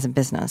as a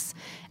business.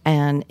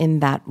 And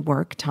in that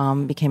work,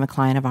 Tom became a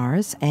client of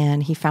ours,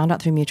 and he found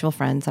out through mutual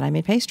friends that I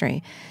made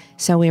pastry.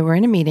 So we were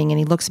in a meeting, and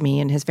he looks at me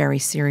in his very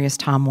serious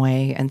Tom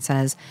way and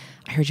says,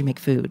 "I heard you make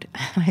food."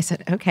 I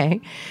said, "Okay."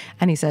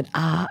 And he said,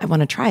 "I want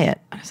to try it."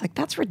 I was like,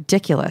 "That's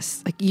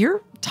ridiculous. Like,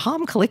 you're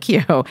Tom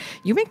Colicchio.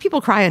 You make people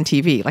cry on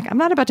TV. Like, I'm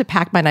not about to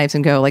pack my knives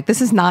and go, like,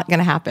 this is not going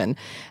to happen."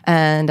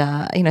 And,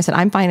 I said,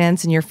 "I'm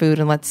finance and you're food,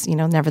 and let's,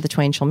 never the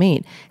twain shall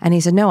meet." And he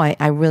said, "No,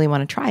 I really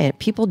want to try it.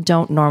 People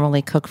don't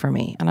normally cook for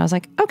me." And I was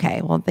like,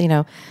 "Okay, well,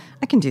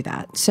 I can do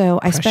that. So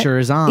Pressure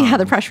is on. Yeah,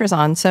 the pressure is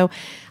on. So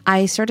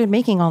I started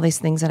making all these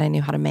things that I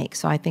knew how to make.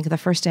 So I think the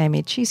first day I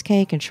made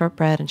cheesecake and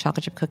shortbread and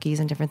chocolate chip cookies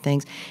and different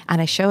things.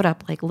 And I showed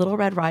up like Little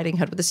Red Riding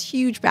Hood with this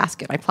huge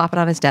basket. I plop it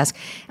on his desk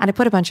and I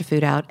put a bunch of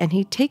food out and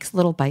he takes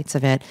little bites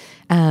of it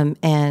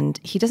and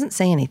he doesn't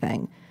say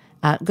anything.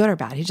 Good or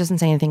bad. He doesn't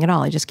say anything at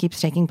all. He just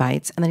keeps taking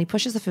bites. And then he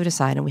pushes the food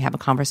aside and we have a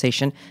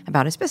conversation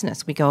about his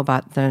business. We go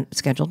about the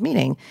scheduled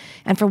meeting.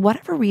 And for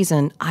whatever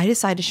reason, I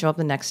decided to show up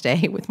the next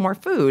day with more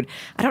food.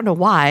 I don't know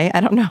why.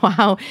 I don't know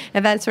how.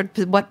 And that's sort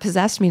of what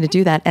possessed me to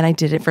do that. And I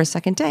did it for a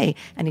second day.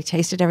 And he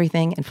tasted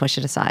everything and pushed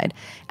it aside.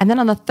 And then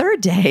on the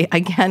third day,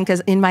 again, because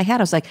in my head,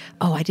 I was like,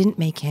 oh, I didn't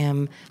make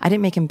him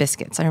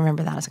biscuits. I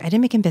remember that. I was like, I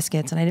didn't make him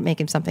biscuits and I didn't make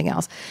him something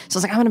else. So I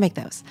was like, I'm going to make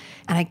those.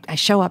 And I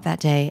show up that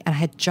day and I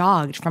had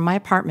jogged from my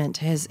apartment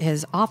to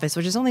his office,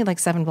 which is only like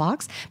 7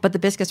 blocks, but the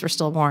biscuits were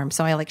still warm.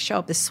 So I like show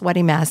up this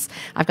sweaty mess.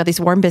 I've got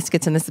these warm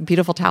biscuits in this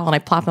beautiful towel and I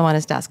plop them on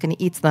his desk and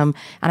he eats them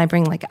and I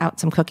bring like out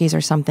some cookies or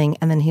something.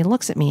 And then he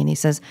looks at me and he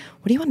says,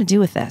 what do you want to do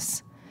with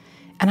this?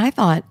 And I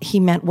thought he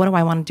meant, what do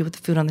I want to do with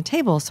the food on the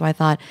table? So I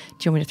thought,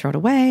 do you want me to throw it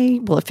away?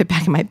 Will it fit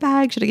back in my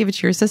bag? Should I give it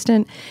to your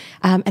assistant?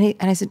 And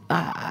I said,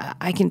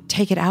 I can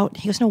take it out.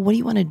 He goes, no, what do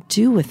you want to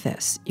do with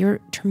this?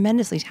 You're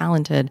tremendously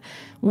talented.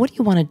 What do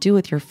you want to do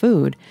with your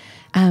food?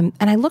 And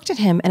I looked at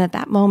him, and at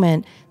that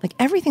moment, like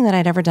everything that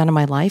I'd ever done in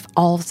my life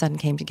all of a sudden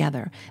came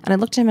together. And I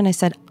looked at him and I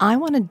said, I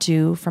want to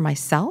do for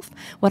myself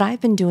what I've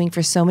been doing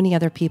for so many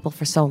other people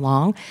for so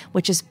long,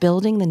 which is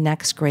building the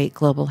next great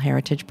global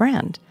heritage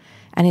brand.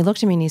 And he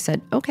looked at me and he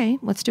said, okay,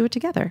 let's do it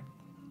together.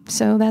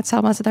 So that's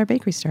how Mazadar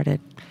Bakery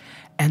started.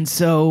 And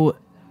so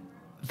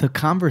the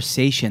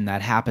conversation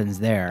that happens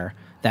there,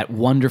 that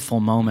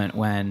wonderful moment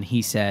when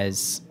he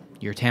says,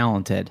 you're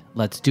talented,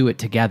 let's do it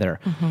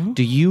together. Mm-hmm.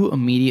 Do you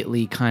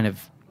immediately kind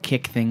of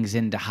kick things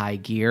into high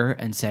gear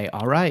and say,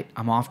 all right,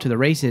 I'm off to the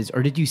races?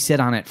 Or did you sit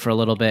on it for a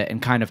little bit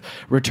and kind of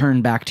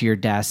return back to your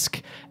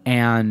desk?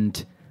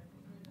 And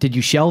did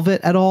you shelve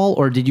it at all?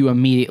 Or did you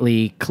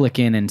immediately click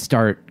in and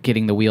start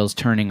getting the wheels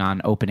turning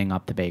on opening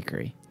up the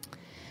bakery?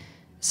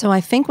 So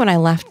I think when I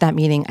left that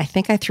meeting, I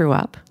think I threw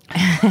up.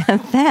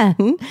 And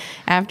then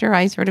after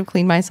I sort of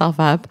cleaned myself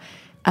up,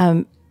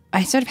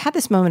 I sort of had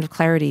this moment of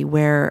clarity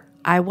where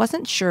I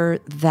wasn't sure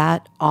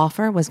that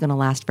offer was going to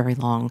last very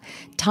long.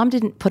 Tom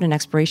didn't put an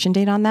expiration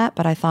date on that,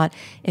 but I thought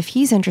if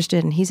he's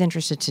interested and he's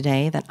interested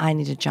today, then I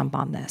need to jump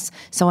on this.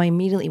 So I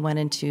immediately went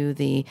into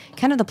the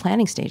kind of the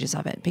planning stages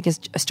of it, because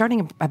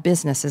starting a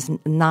business is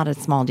not a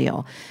small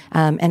deal.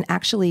 And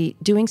actually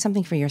doing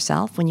something for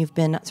yourself when you've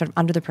been sort of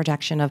under the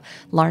protection of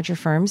larger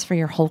firms for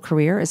your whole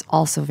career is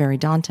also very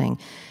daunting.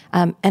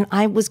 And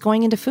I was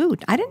going into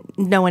food. I didn't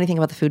know anything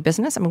about the food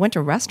business. I mean, I went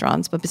to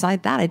restaurants, but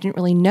besides that, I didn't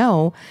really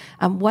know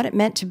what it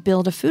meant to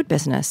build a food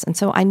business. And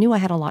so I knew I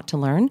had a lot to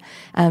learn.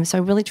 So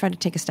I really tried to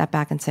take a step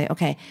back and say,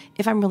 okay,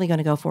 if I'm really going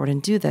to go forward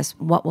and do this,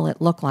 what will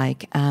it look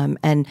like?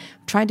 And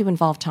tried to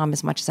involve Tom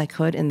as much as I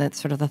could in the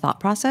sort of the thought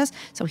process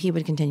so he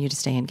would continue to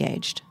stay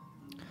engaged.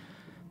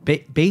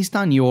 Based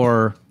on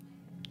your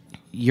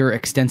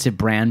extensive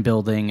brand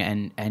building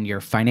and your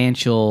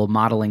financial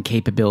modeling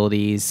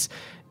capabilities,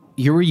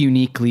 you were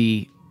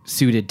uniquely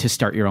suited to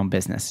start your own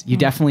business. You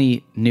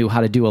definitely knew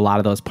how to do a lot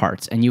of those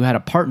parts, and you had a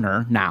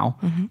partner now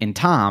in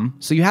Tom.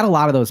 So you had a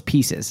lot of those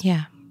pieces.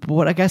 Yeah. But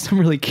what I guess I'm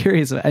really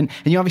curious about, and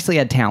you obviously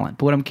had talent,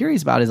 but what I'm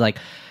curious about is like,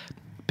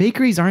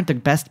 bakeries aren't the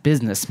best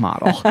business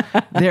model.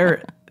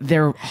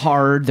 They're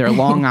hard. They're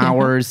long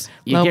hours.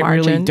 You Low get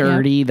margin, really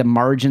dirty. yeah. The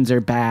margins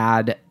are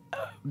bad.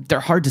 They're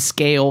hard to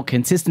scale.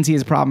 Consistency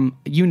is a problem.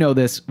 You know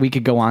this. We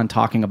could go on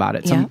talking about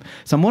it. So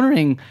I'm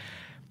wondering,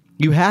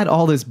 you had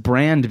all this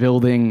brand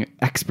building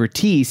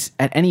expertise.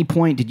 At any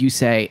point, did you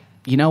say,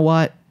 you know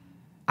what,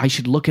 I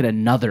should look at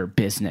another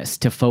business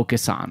to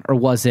focus on? Or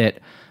was it,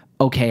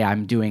 okay,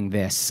 I'm doing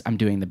this, I'm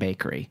doing the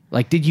bakery?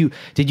 Like, did you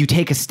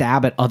take a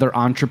stab at other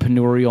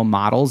entrepreneurial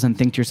models and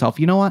think to yourself,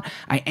 you know what,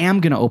 I am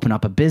going to open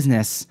up a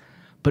business,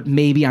 but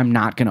maybe I'm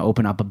not going to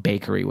open up a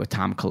bakery with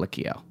Tom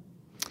Colicchio?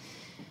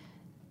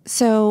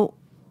 So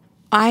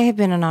I have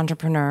been an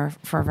entrepreneur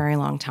for a very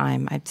long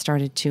time. I've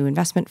started 2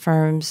 investment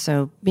firms.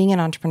 So being an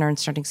entrepreneur and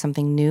starting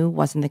something new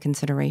wasn't the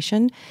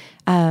consideration.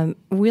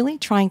 Really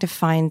trying to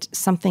find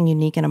something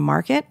unique in a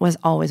market was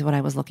always what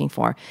I was looking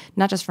for,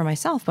 not just for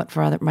myself, but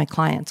for my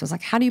clients. It was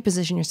like, how do you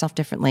position yourself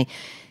differently?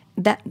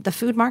 That the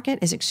food market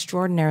is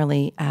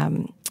extraordinarily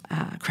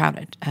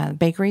crowded.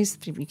 Bakeries,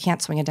 you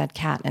can't swing a dead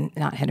cat and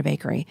not hit a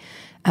bakery.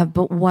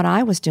 But what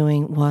I was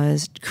doing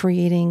was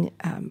creating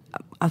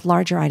a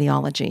larger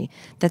ideology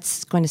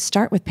that's going to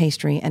start with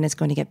pastry and it's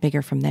going to get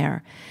bigger from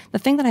there. The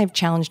thing that I've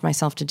challenged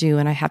myself to do,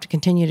 and I have to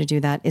continue to do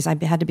that, is I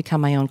had to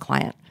become my own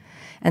client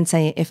and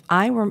say, if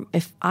I were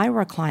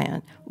a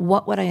client,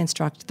 what would I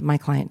instruct my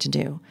client to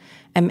do?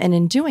 And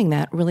in doing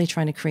that, really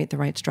trying to create the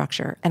right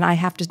structure. And I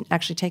have to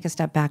actually take a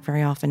step back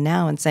very often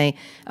now and say,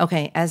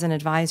 okay, as an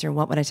advisor,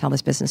 what would I tell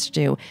this business to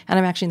do? And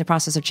I'm actually in the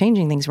process of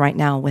changing things right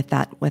now with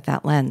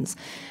that lens.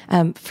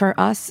 For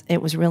us,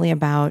 it was really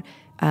about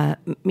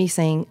me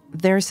saying,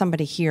 there's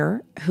somebody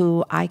here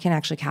who I can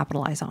actually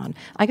capitalize on.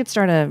 I could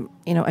start a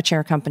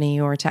chair company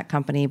or a tech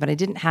company, but I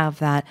didn't have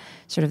that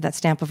sort of that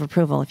stamp of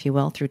approval, if you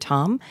will, through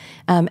Tom.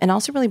 And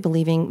also really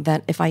believing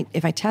that if I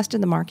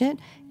tested the market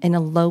in a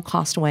low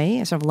cost way,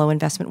 a sort of low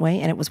investment way,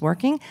 and it was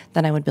working,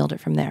 then I would build it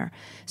from there.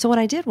 So what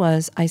I did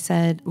was I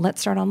said,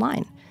 let's start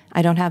online.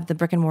 I don't have the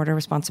brick and mortar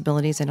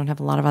responsibilities. I don't have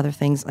a lot of other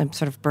things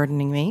sort of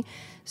burdening me.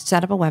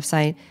 Set up a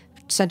website,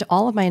 said to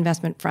all of my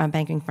investment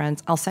banking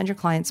friends, I'll send your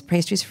clients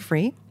pastries for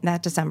free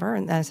that December.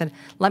 And I said,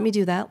 let me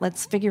do that.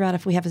 Let's figure out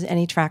if we have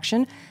any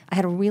traction. I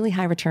had a really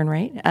high return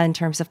rate in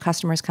terms of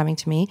customers coming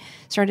to me.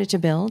 Started to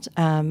build.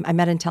 I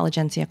met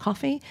Intelligentsia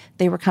Coffee.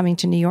 They were coming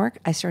to New York.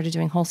 I started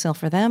doing wholesale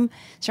for them.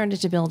 Started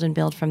to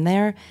build from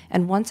there.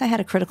 And once I had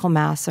a critical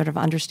mass sort of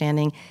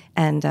understanding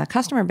and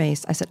customer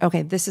base, I said,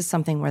 okay, this is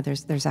something where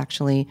there's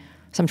actually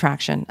some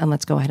traction, and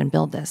let's go ahead and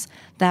build this.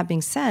 That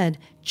being said,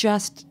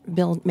 just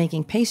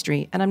making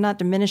pastry, and I'm not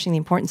diminishing the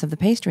importance of the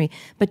pastry,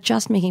 but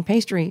just making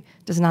pastry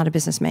does not a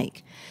business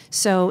make.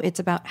 So it's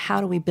about how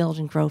do we build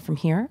and grow from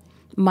here.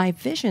 My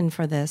vision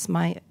for this,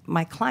 my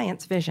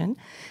client's vision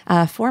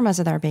for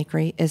Mazadar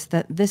Bakery is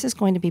that this is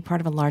going to be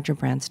part of a larger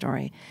brand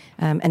story.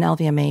 An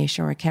LVMH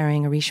or a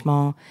Kering or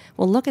Richemont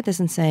will look at this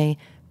and say,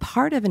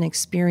 part of an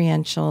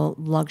experiential,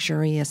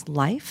 luxurious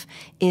life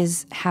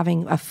is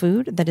having a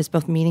food that is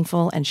both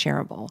meaningful and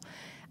shareable.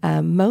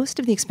 Most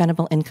of the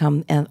expendable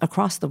income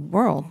across the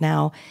world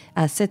now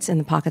sits in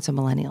the pockets of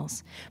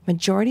millennials.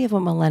 Majority of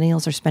what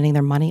millennials are spending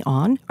their money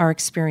on are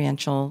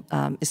experiential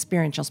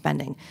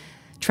spending.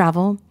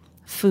 Travel,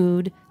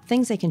 food,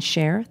 things they can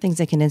share, things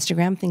they can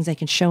Instagram, things they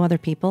can show other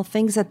people,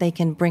 things that they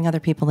can bring other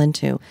people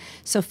into.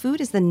 So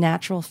food is the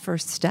natural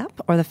first step,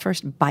 or the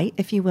first bite,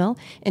 if you will,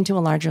 into a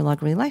larger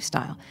luxury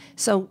lifestyle.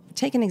 So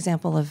take an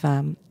example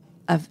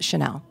of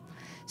Chanel.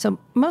 So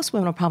most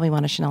women will probably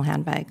want a Chanel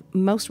handbag.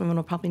 Most women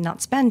will probably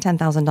not spend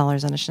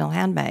 $10,000 on a Chanel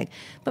handbag,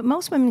 but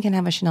most women can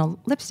have a Chanel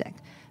lipstick.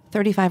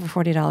 $35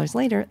 or $40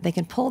 later, they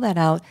can pull that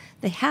out.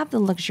 They have the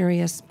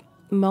luxurious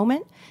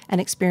moment and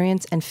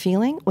experience and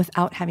feeling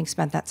without having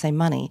spent that same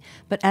money.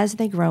 But as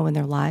they grow in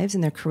their lives,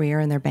 in their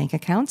career, in their bank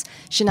accounts,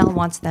 Chanel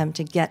wants them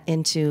to get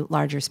into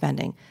larger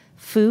spending.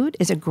 Food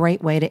is a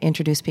great way to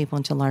introduce people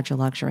into larger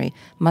luxury.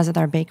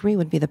 Mazadar Bakery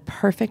would be the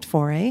perfect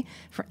foray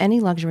for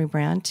any luxury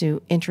brand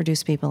to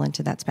introduce people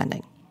into that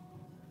spending.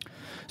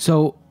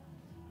 So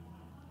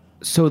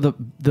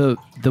the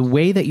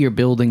way that you're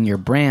building your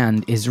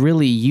brand is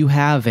really you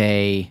have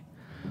a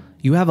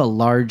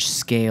large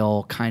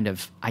scale kind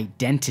of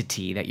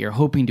identity that you're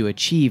hoping to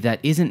achieve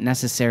that isn't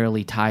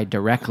necessarily tied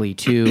directly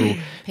to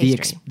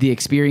the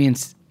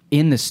experience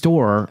in the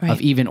store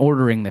of even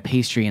ordering the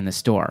pastry in the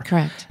store.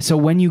 Correct. So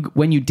when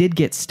you did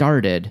get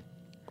started,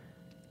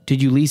 did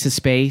you lease a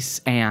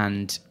space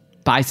and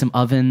buy some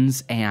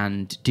ovens,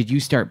 and did you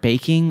start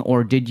baking,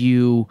 or did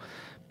you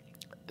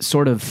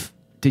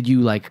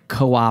like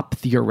co-op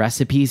your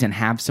recipes and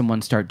have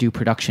someone do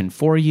production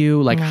for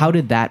you? Like, how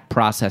did that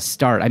process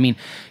start? I mean,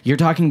 you're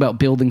talking about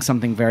building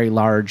something very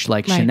large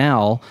like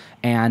Chanel,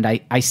 and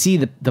I see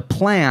the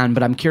plan,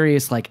 but I'm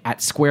curious, like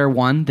at square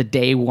one, the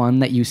day one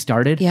that you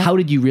started, how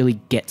did you really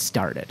get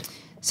started?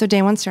 So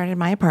day one started in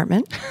my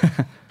apartment.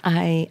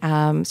 I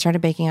started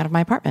baking out of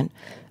my apartment.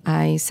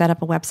 I set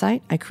up a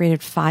website. I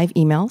created 5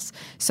 emails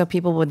so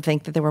people would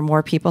think that there were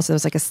more people. So there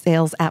was like a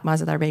sales at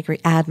Mazadar Bakery,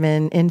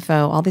 admin,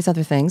 info, all these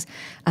other things.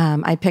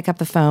 I'd pick up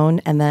the phone,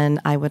 and then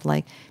I would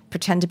like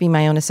pretend to be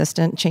my own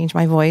assistant, change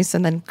my voice,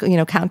 and then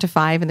count to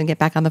 5 and then get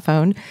back on the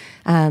phone,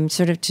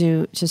 sort of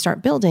to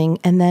start building.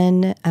 And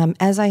then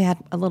as I had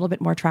a little bit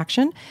more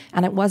traction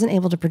and I wasn't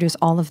able to produce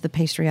all of the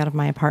pastry out of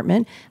my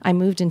apartment, I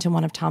moved into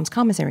one of Tom's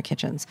commissary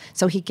kitchens.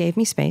 So he gave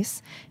me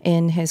space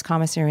in his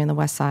commissary on the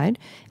west side,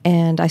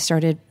 and I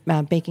started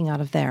baking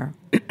out of there.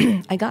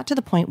 I got to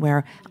the point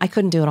where I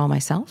couldn't do it all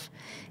myself.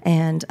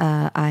 And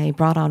I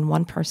brought on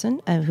one person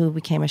who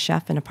became a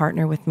chef and a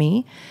partner with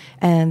me.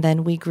 And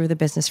then we grew the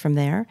business from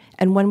there.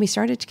 And when we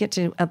started to get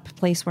to a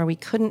place where we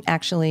couldn't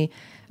actually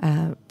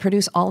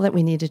produce all that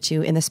we needed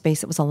to in the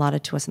space that was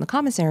allotted to us in the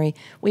commissary,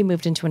 we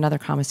moved into another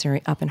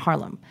commissary up in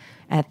Harlem.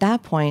 At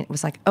that point, it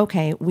was like,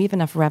 okay, we have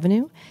enough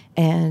revenue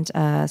and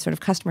sort of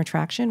customer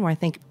traction where I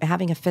think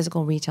having a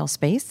physical retail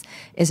space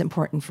is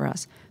important for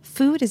us.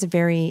 Food is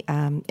very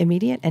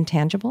immediate and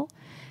tangible.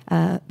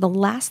 The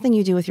last thing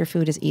you do with your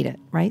food is eat it,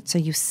 right? So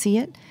you see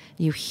it,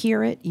 you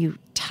hear it, you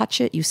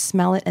touch it, you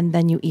smell it, and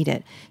then you eat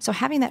it. So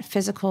having that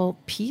physical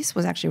piece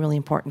was actually really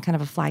important, kind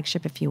of a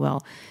flagship, if you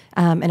will.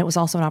 And it was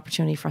also an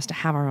opportunity for us to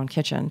have our own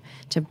kitchen,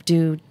 to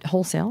do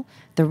wholesale,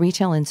 the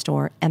retail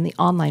in-store, and the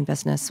online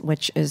business,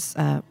 which is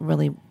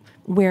really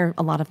where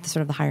a lot of the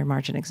sort of the higher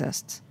margin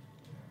exists.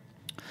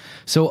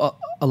 So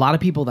a lot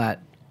of people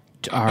that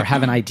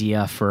have an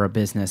idea for a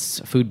business,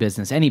 food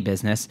business, any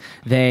business,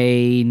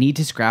 they need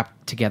to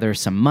scrap together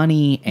some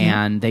money,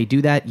 and they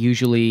do that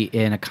usually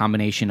in a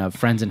combination of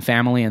friends and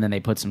family, and then they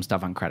put some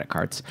stuff on credit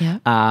cards.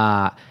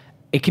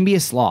 It can be a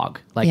slog,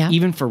 like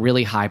even for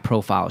really high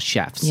profile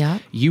chefs.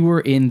 You were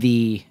in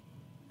the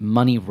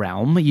money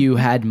realm. You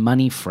had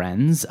money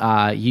friends.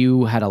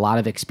 You had a lot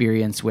of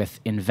experience with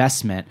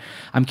investment.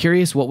 I'm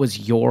curious, what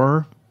was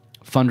your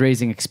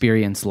fundraising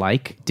experience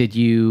like? Did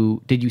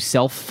you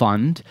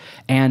self-fund?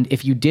 And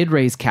if you did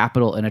raise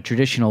capital in a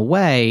traditional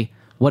way,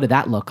 what did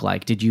that look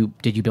like? Did you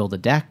build a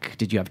deck?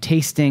 Did you have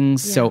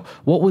tastings? Yeah. So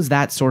what was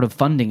that sort of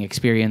funding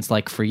experience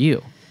like for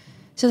you?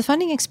 So the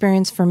funding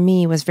experience for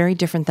me was very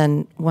different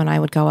than when I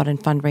would go out and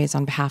fundraise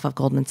on behalf of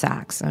Goldman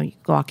Sachs. So you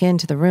walk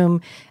into the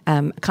room,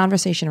 a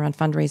conversation around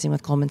fundraising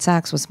with Goldman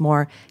Sachs was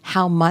more,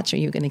 how much are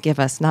you going to give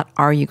us, not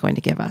are you going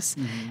to give us?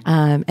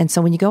 Mm-hmm. And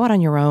so when you go out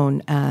on your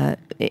own,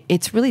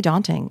 it's really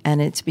daunting,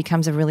 and it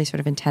becomes a really sort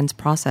of intense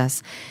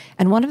process.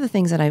 And one of the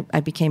things that I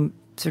became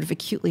sort of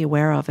acutely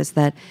aware of is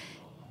that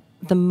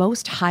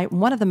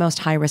one of the most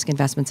high risk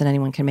investments that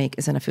anyone can make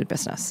is in a food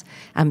business.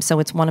 So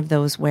it's one of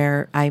those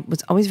where I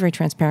was always very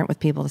transparent with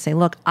people to say,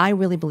 look, I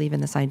really believe in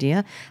this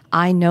idea.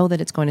 I know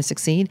that it's going to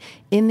succeed.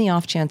 In the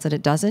off chance that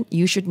it doesn't,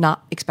 you should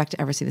not expect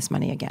to ever see this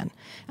money again.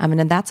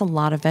 And that's a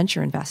lot of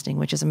venture investing,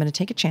 which is I'm going to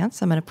take a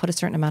chance. I'm going to put a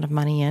certain amount of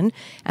money in,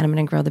 and I'm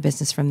going to grow the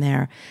business from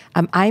there.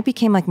 I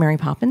became like Mary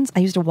Poppins. I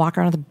used to walk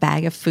around with a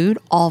bag of food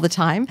all the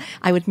time.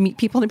 I would meet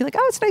people and be like,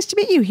 oh, it's nice to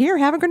meet you. Here,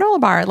 have a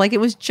granola bar. Like, it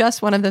was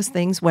just one of those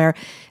things where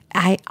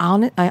I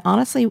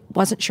honestly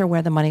wasn't sure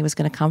where the money was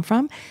going to come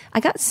from. I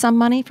got some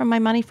money from my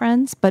money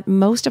friends, but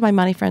most of my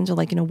money friends are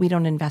like, we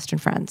don't invest in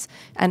friends.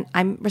 And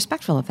I'm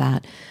respectful of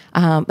that.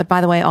 But by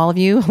the way, all of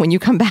you, when you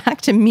come back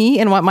to me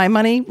and want my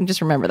money,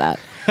 just remember that.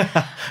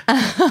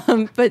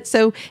 But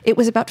so it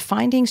was about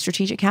finding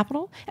strategic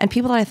capital and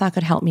people that I thought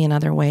could help me in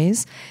other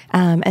ways,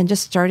 and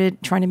just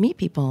started trying to meet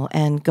people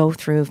and go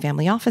through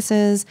family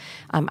offices.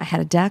 I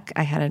had a deck,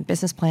 I had a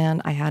business plan,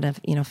 I had a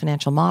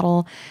financial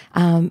model,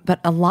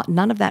 but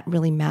none of that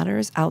really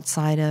matters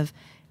outside of,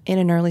 in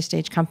an early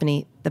stage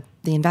company,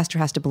 the investor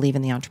has to believe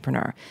in the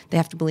entrepreneur. They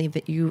have to believe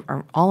that you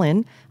are all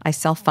in. I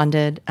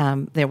self-funded.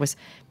 There was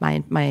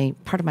my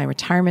part of my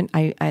retirement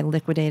I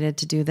liquidated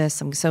to do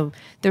this. So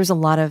there's a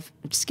lot of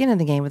skin in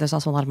the game, but there's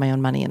also a lot of my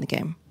own money in the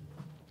game.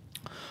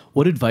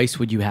 What advice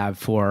would you have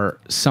for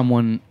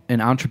someone, an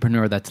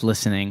entrepreneur that's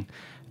listening?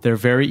 They're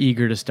very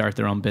eager to start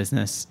their own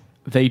business.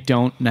 They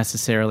don't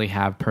necessarily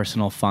have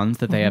personal funds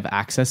that they have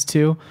access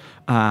to.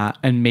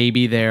 And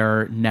maybe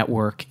their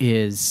network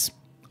is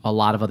a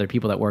lot of other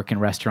people that work in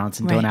restaurants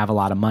and don't have a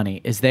lot of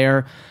money. Is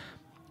there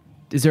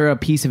a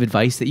piece of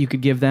advice that you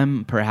could give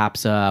them?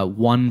 Perhaps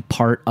one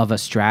part of a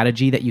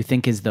strategy that you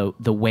think is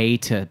the way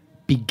to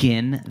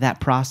begin that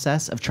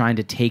process of trying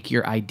to take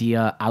your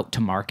idea out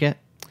to market?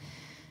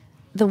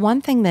 The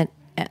one thing that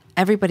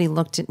everybody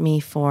looked at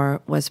me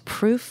for was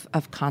proof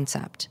of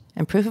concept.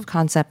 And proof of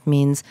concept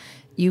means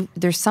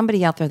there's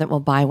somebody out there that will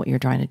buy what you're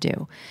trying to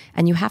do.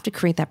 And you have to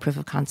create that proof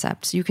of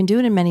concept. So you can do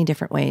it in many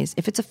different ways.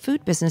 If it's a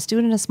food business, do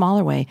it in a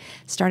smaller way.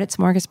 Start at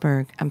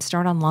Smorgasburg,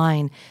 start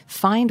online,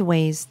 find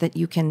ways that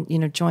you can,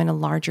 join a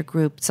larger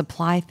group,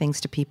 supply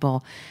things to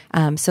people,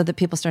 so that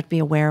people start to be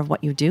aware of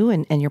what you do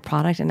and your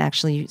product, and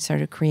actually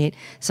sort of create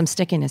some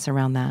stickiness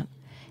around that.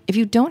 If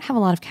you don't have a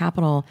lot of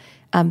capital,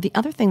 the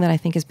other thing that I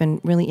think has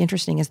been really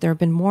interesting is there have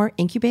been more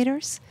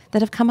incubators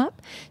that have come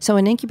up. So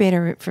an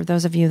incubator, for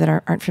those of you that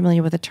aren't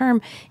familiar with the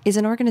term, is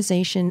an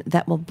organization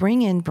that will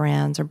bring in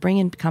brands or bring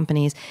in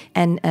companies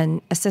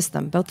and assist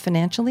them both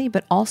financially,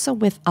 but also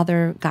with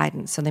other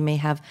guidance. So they may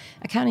have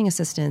accounting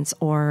assistance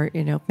or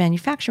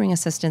manufacturing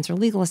assistance or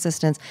legal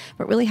assistance,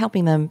 but really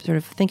helping them sort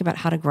of think about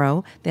how to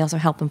grow. They also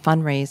help them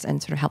fundraise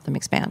and sort of help them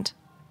expand.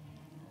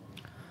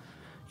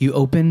 You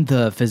opened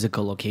the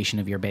physical location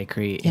of your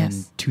bakery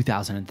in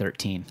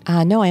 2013.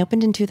 No, I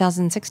opened in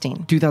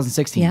 2016.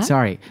 2016, yeah.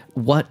 Sorry.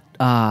 What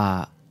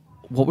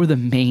were the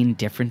main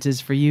differences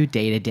for you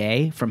day to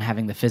day from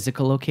having the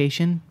physical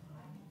location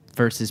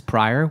versus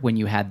prior when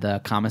you had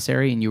the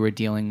commissary and you were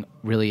dealing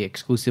really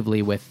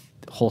exclusively with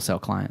wholesale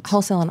clients?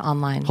 Wholesale and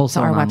online.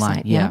 Wholesale and online,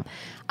 website. Yeah.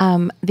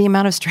 The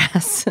amount of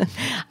stress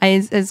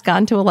has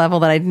gotten to a level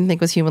that I didn't think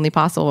was humanly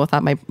possible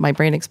without my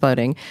brain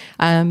exploding.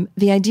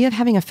 The idea of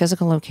having a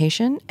physical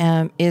location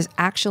is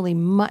actually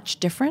much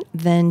different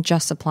than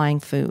just supplying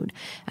food.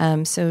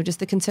 So just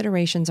the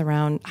considerations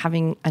around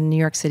having a New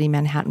York City,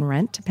 Manhattan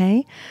rent to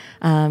pay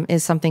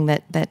is something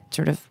that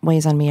sort of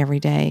weighs on me every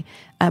day.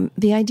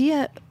 The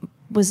idea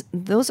was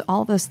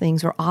all those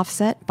things were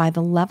offset by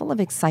the level of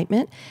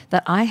excitement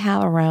that I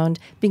have around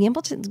being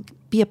able to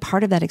be a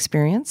part of that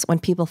experience when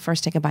people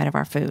first take a bite of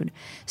our food.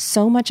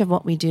 So much of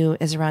what we do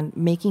is around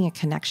making a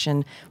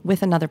connection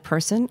with another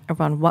person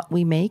around what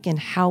we make and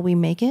how we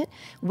make it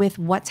with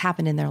what's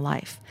happened in their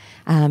life.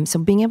 So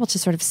being able to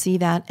sort of see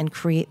that and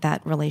create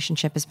that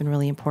relationship has been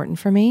really important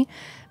for me.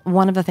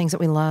 One of the things that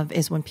we love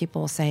is when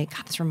people say,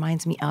 God, this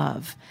reminds me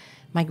of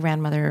my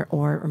grandmother,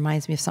 or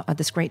reminds me of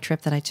this great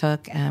trip that I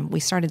took. We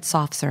started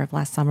soft serve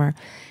last summer,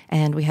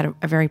 and we had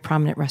a very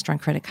prominent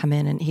restaurant critic come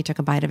in, and he took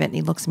a bite of it, and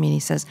he looks at me and he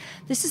says,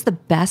 "This is the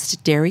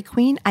best Dairy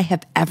Queen I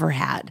have ever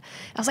had."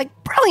 I was like,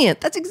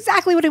 brilliant. That's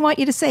exactly what I want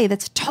you to say.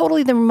 That's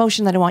totally the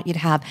emotion that I want you to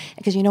have.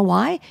 Because you know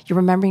why? You're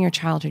remembering your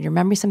childhood. You're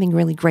remembering something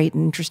really great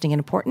and interesting and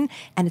important,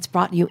 and it's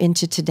brought you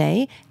into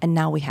today, and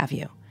now we have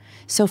you.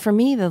 So for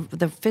me,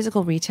 the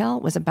physical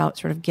retail was about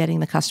sort of getting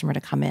the customer to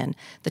come in.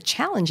 The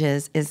challenge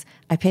is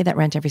I pay that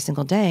rent every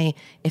single day.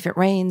 If it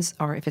rains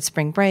or if it's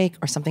spring break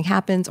or something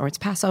happens or it's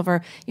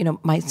Passover,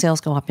 my sales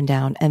go up and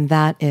down. And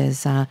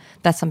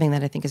that's something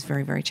that I think is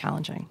very, very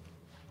challenging.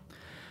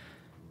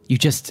 You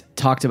just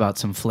talked about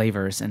some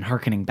flavors and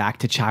hearkening back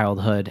to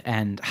childhood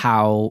and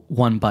how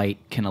one bite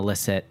can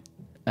elicit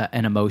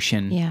an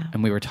emotion. Yeah.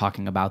 And we were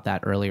talking about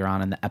that earlier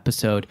on in the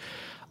episode.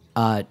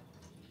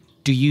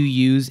 Do you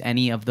use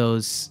any of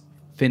those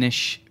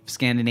Finnish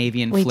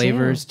Scandinavian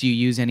flavors? Do you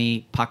use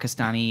any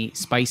Pakistani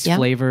spice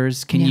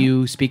flavors? Can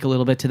you speak a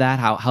little bit to that?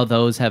 How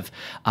those have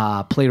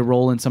played a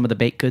role in some of the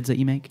baked goods that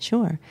you make?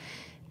 Sure.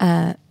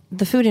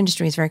 The food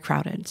industry is very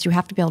crowded, so you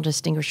have to be able to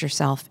distinguish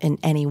yourself in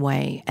any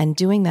way. And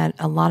doing that,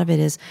 a lot of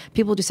it is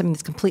people do something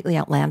that's completely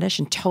outlandish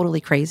and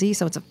totally crazy.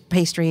 So it's a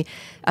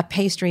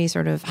pastry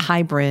sort of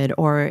hybrid,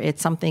 or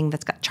it's something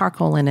that's got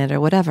charcoal in it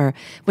or whatever,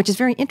 which is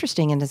very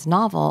interesting and is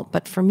novel.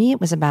 But for me, it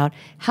was about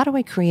how do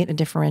I create a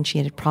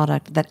differentiated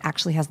product that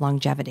actually has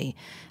longevity?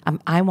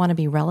 I want to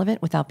be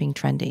relevant without being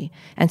trendy.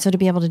 And so to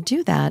be able to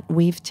do that,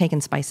 we've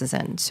taken spices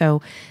in.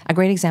 So a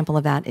great example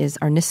of that is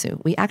our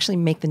nisu. We actually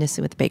make the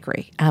nisu at the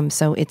bakery.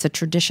 So it's a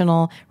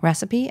traditional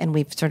recipe, and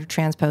we've sort of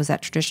transposed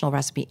that traditional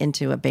recipe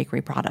into a bakery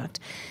product.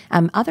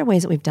 Other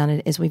ways that we've done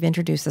it is we've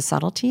introduced the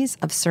subtleties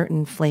of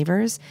certain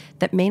flavors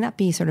that may not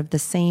be sort of the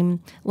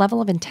same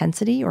level of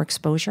intensity or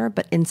exposure,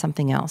 but in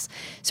something else.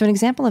 So an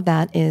example of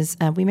that is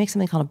we make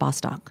something called a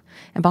bostock.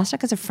 And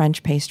bostock is a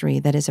French pastry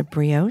that is a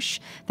brioche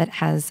that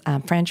has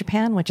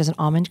frangipane, which is an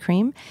almond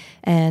cream,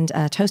 and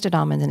toasted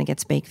almonds, and it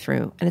gets baked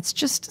through. And it's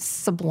just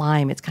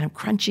sublime. It's kind of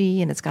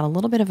crunchy, and it's got a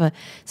little bit of a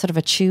sort of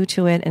a chew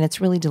to it, and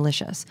it's really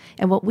delicious.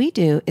 And what we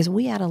do is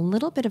we add a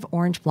little bit of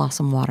orange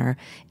blossom water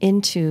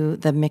into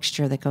the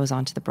mixture that goes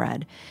onto the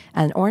bread.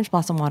 And orange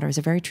blossom water is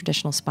a very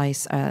traditional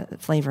spice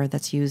flavor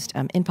that's used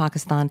in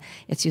Pakistan.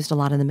 It's used a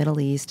lot in the Middle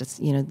East.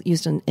 It's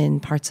used in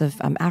parts of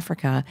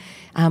Africa,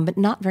 but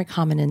not very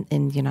common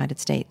in the United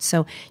States.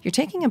 So you're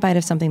taking a bite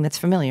of something that's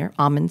familiar,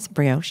 almonds,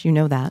 brioche,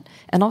 that,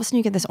 and all of a sudden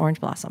you get this orange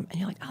blossom, and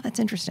you're like, oh, that's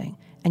interesting.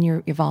 And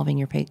you're evolving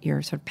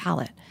your sort of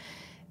palate.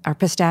 Our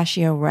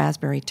pistachio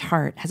raspberry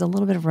tart has a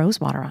little bit of rose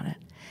water on it.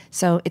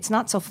 So it's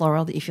not so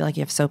floral that you feel like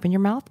you have soap in your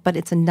mouth, but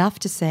it's enough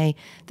to say,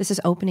 this is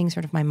opening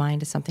sort of my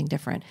mind to something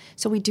different.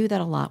 So we do that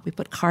a lot. We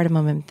put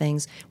cardamom in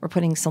things. We're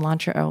putting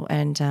cilantro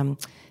and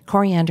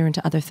coriander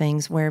into other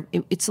things where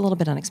it's a little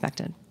bit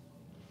unexpected.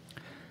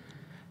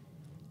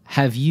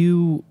 Have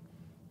you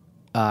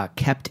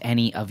kept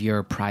any of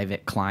your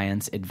private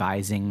clients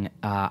advising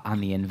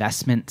on the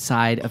investment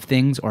side of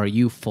things, or are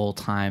you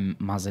full-time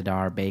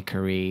Mazadar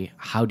Bakery?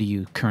 How do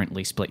you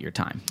currently split your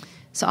time?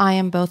 So I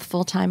am both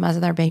full-time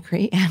Mazadar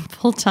Bakery and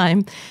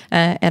full-time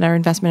at our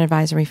investment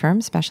advisory firm,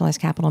 Specialized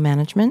Capital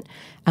Management.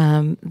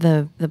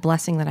 The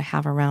blessing that I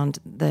have around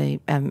the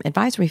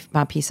advisory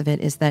piece of it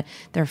is that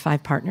there are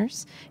 5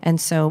 partners. And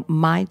so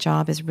my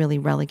job is really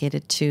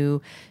relegated to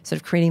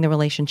sort of creating the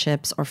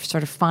relationships or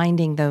sort of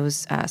finding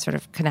those sort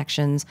of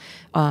connections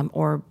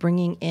or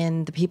bringing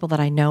in the people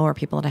that I know or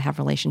people that I have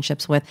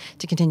relationships with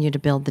to continue to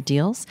build the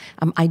deals.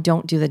 I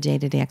don't do the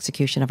day-to-day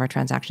execution of our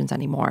transactions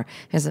anymore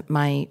because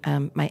my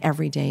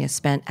every day is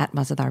spent at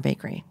Mazadar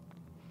Bakery.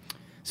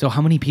 So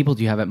how many people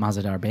do you have at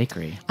Mazadar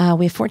Bakery?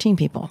 We have 14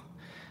 people.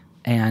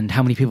 And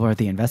how many people are at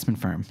the investment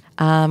firm?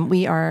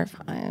 We are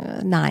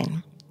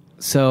 9.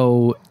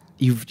 So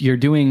you're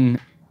doing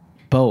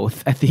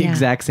both at the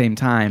exact same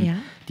time.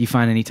 Yeah. Do you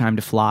find any time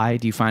to fly?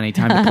 Do you find any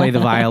time to play the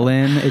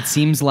violin? It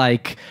seems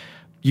like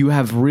you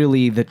have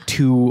really the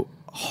 2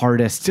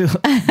 hardest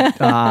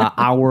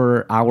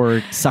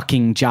hour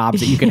sucking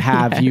jobs that you could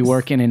have. Yes. You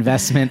work in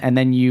investment and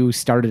then you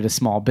started a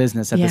small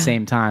business at the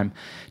same time.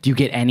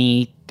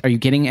 Are you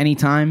getting any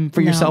time for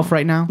yourself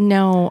right now?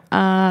 No,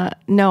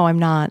 I'm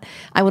not.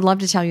 I would love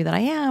to tell you that I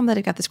am, that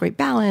I got this great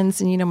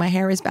balance and, my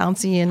hair is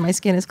bouncy and my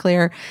skin is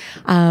clear.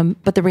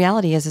 But the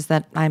reality is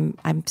that I'm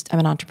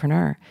an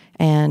entrepreneur,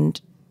 and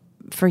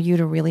for you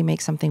to really make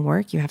something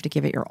work, you have to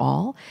give it your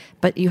all,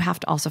 but you have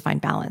to also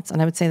find balance.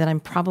 And I would say that I'm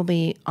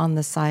probably on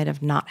the side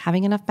of not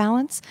having enough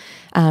balance.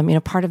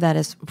 Part of that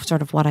is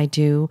sort of what I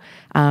do.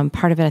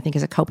 Part of it, I think,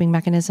 is a coping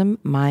mechanism.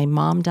 My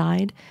mom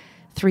died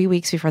 3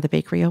 weeks before the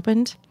bakery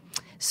opened.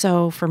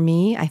 So for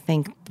me, I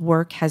think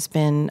work has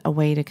been a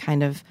way to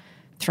kind of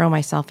throw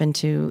myself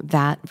into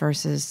that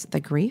versus the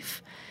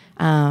grief.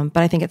 But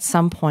I think at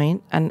some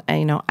point, and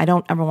I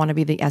don't ever want to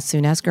be the as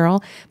soon as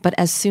girl, but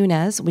as soon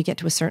as we get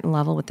to a certain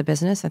level with the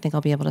business, I think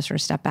I'll be able to sort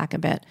of step back a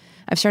bit.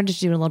 I've started to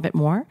do it a little bit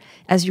more.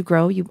 As you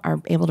grow, you are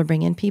able to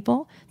bring in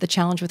people. The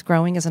challenge with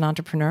growing as an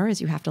entrepreneur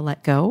is you have to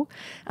let go.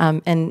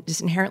 And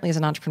just inherently as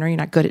an entrepreneur, you're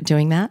not good at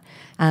doing that.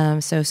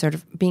 So sort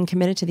of being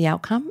committed to the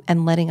outcome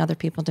and letting other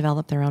people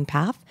develop their own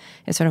path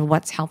is sort of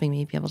what's helping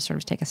me be able to sort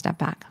of take a step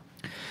back.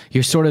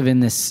 You're sort of in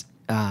this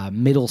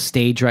middle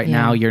stage right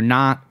now. You're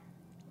not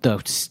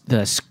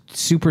the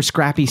super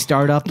scrappy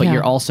startup, but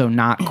you're also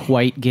not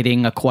quite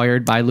getting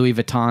acquired by Louis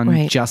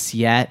Vuitton just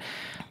yet.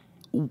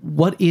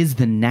 what is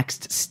the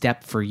next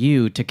step for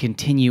you to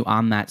continue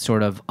on that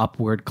sort of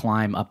upward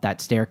climb up that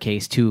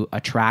staircase to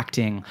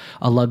attracting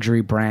a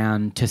luxury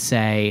brand to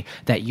say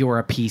that you're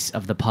a piece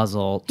of the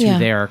puzzle to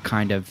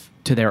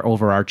their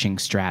overarching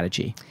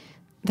strategy?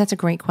 That's a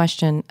great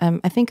question.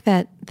 I think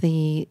that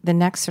the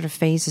next sort of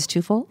phase is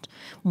twofold.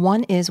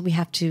 One is we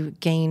have to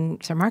gain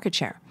some market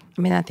share.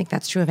 I mean, I think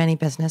that's true of any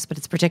business, but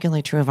it's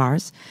particularly true of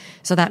ours.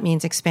 So that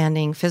means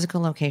expanding physical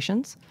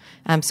locations.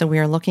 So we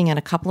are looking at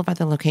a couple of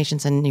other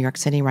locations in New York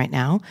City right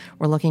now.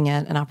 We're looking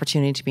at an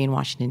opportunity to be in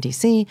Washington,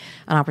 D.C.,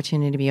 an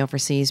opportunity to be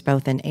overseas,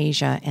 both in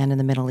Asia and in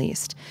the Middle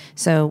East.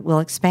 So we'll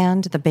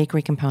expand the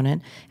bakery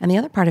component. And the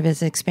other part of it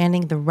is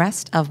expanding the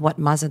rest of what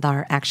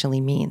Mazadar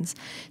actually means.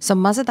 So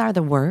Mazadar,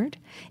 the word,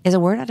 is a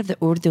word out of the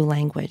Urdu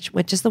language,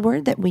 which is the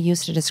word that we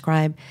use to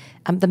describe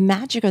the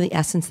magic or the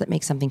essence that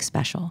makes something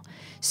special.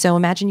 So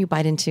imagine you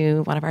bite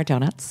into one of our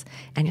donuts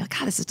and you're like,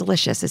 God, this is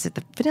delicious. Is it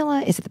the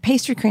vanilla? Is it the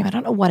pastry cream? I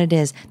don't know what it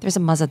is. There's a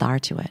mazadar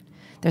to it.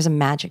 There's a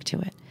magic to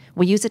it.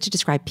 We use it to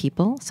describe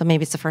people. So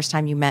maybe it's the first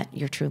time you met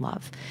your true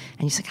love.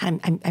 And you say, God,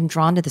 I'm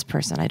drawn to this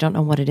person. I don't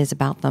know what it is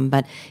about them,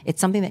 but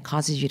it's something that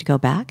causes you to go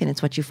back, and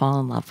it's what you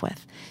fall in love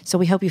with. So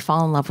we hope you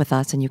fall in love with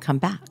us and you come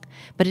back.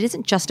 But it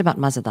isn't just about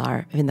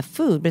mazadar in the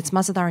food, but it's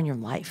mazadar in your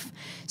life.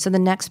 So the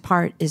next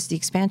part is the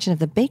expansion of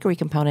the bakery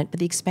component, but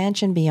the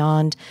expansion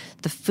beyond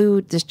the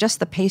food, there's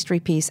just the pastry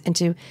piece,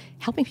 into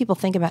helping people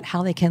think about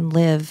how they can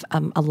live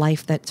a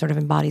life that sort of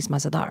embodies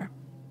mazadar.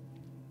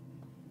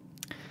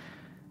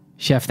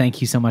 Chef, thank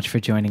you so much for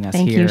joining us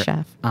here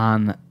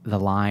on The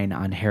Line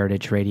on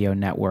Heritage Radio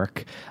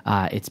Network.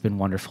 It's been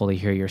wonderful to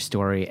hear your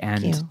story,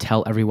 and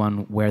tell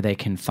everyone where they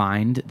can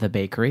find the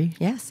bakery.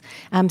 Yes.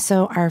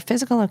 So our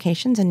physical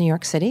location's in New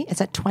York City.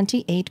 It's at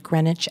 28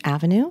 Greenwich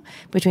Avenue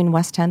between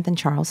West 10th and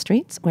Charles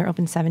Streets. We're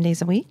open 7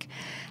 days a week.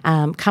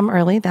 Come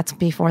early. That's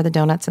before the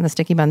donuts and the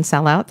sticky buns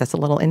sell out. That's a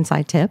little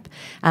inside tip.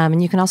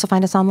 And you can also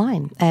find us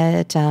online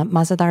at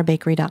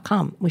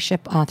mazadarbakery.com. We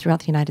ship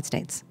throughout the United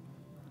States.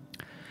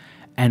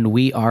 And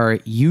we are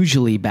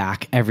usually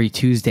back every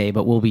Tuesday,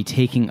 but we'll be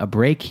taking a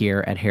break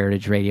here at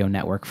Heritage Radio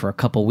Network for a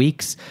couple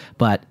weeks.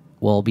 But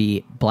we'll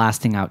be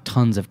blasting out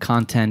tons of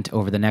content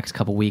over the next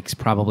couple weeks,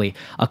 probably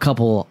a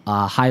couple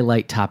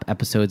highlight top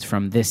episodes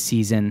from this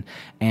season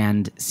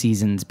and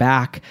seasons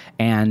back.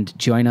 And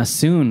join us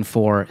soon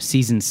for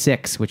season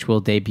 6, which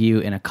will debut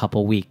in a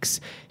couple weeks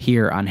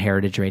here on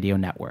Heritage Radio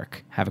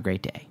Network. Have a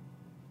great day.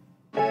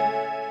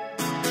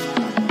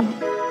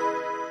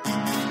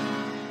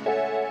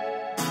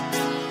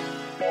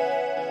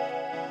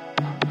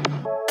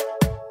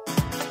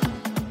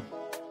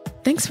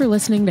 Thanks for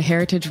listening to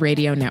Heritage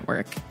Radio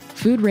Network,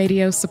 food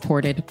radio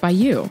supported by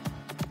you.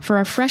 For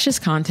our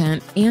freshest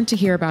content and to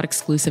hear about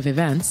exclusive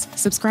events,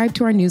 subscribe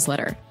to our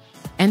newsletter.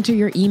 Enter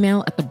your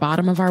email at the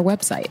bottom of our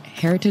website,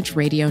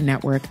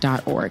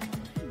 heritageradionetwork.org.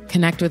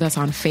 Connect with us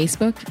on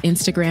Facebook,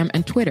 Instagram,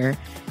 and Twitter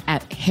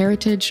at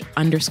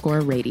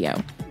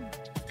heritage_radio.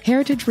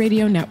 Heritage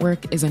Radio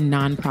Network is a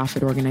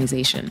nonprofit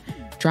organization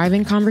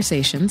driving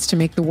conversations to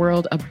make the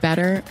world a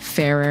better,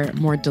 fairer,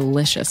 more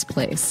delicious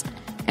place.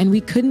 And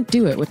we couldn't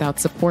do it without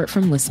support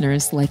from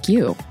listeners like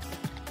you.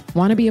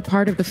 Want to be a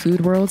part of the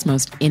food world's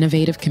most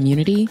innovative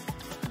community?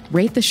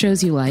 Rate the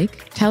shows you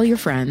like, tell your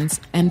friends,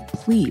 and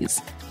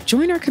please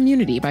join our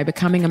community by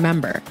becoming a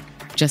member.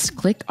 Just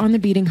click on the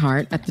beating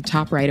heart at the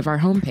top right of our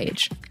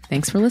homepage.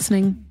 Thanks for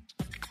listening.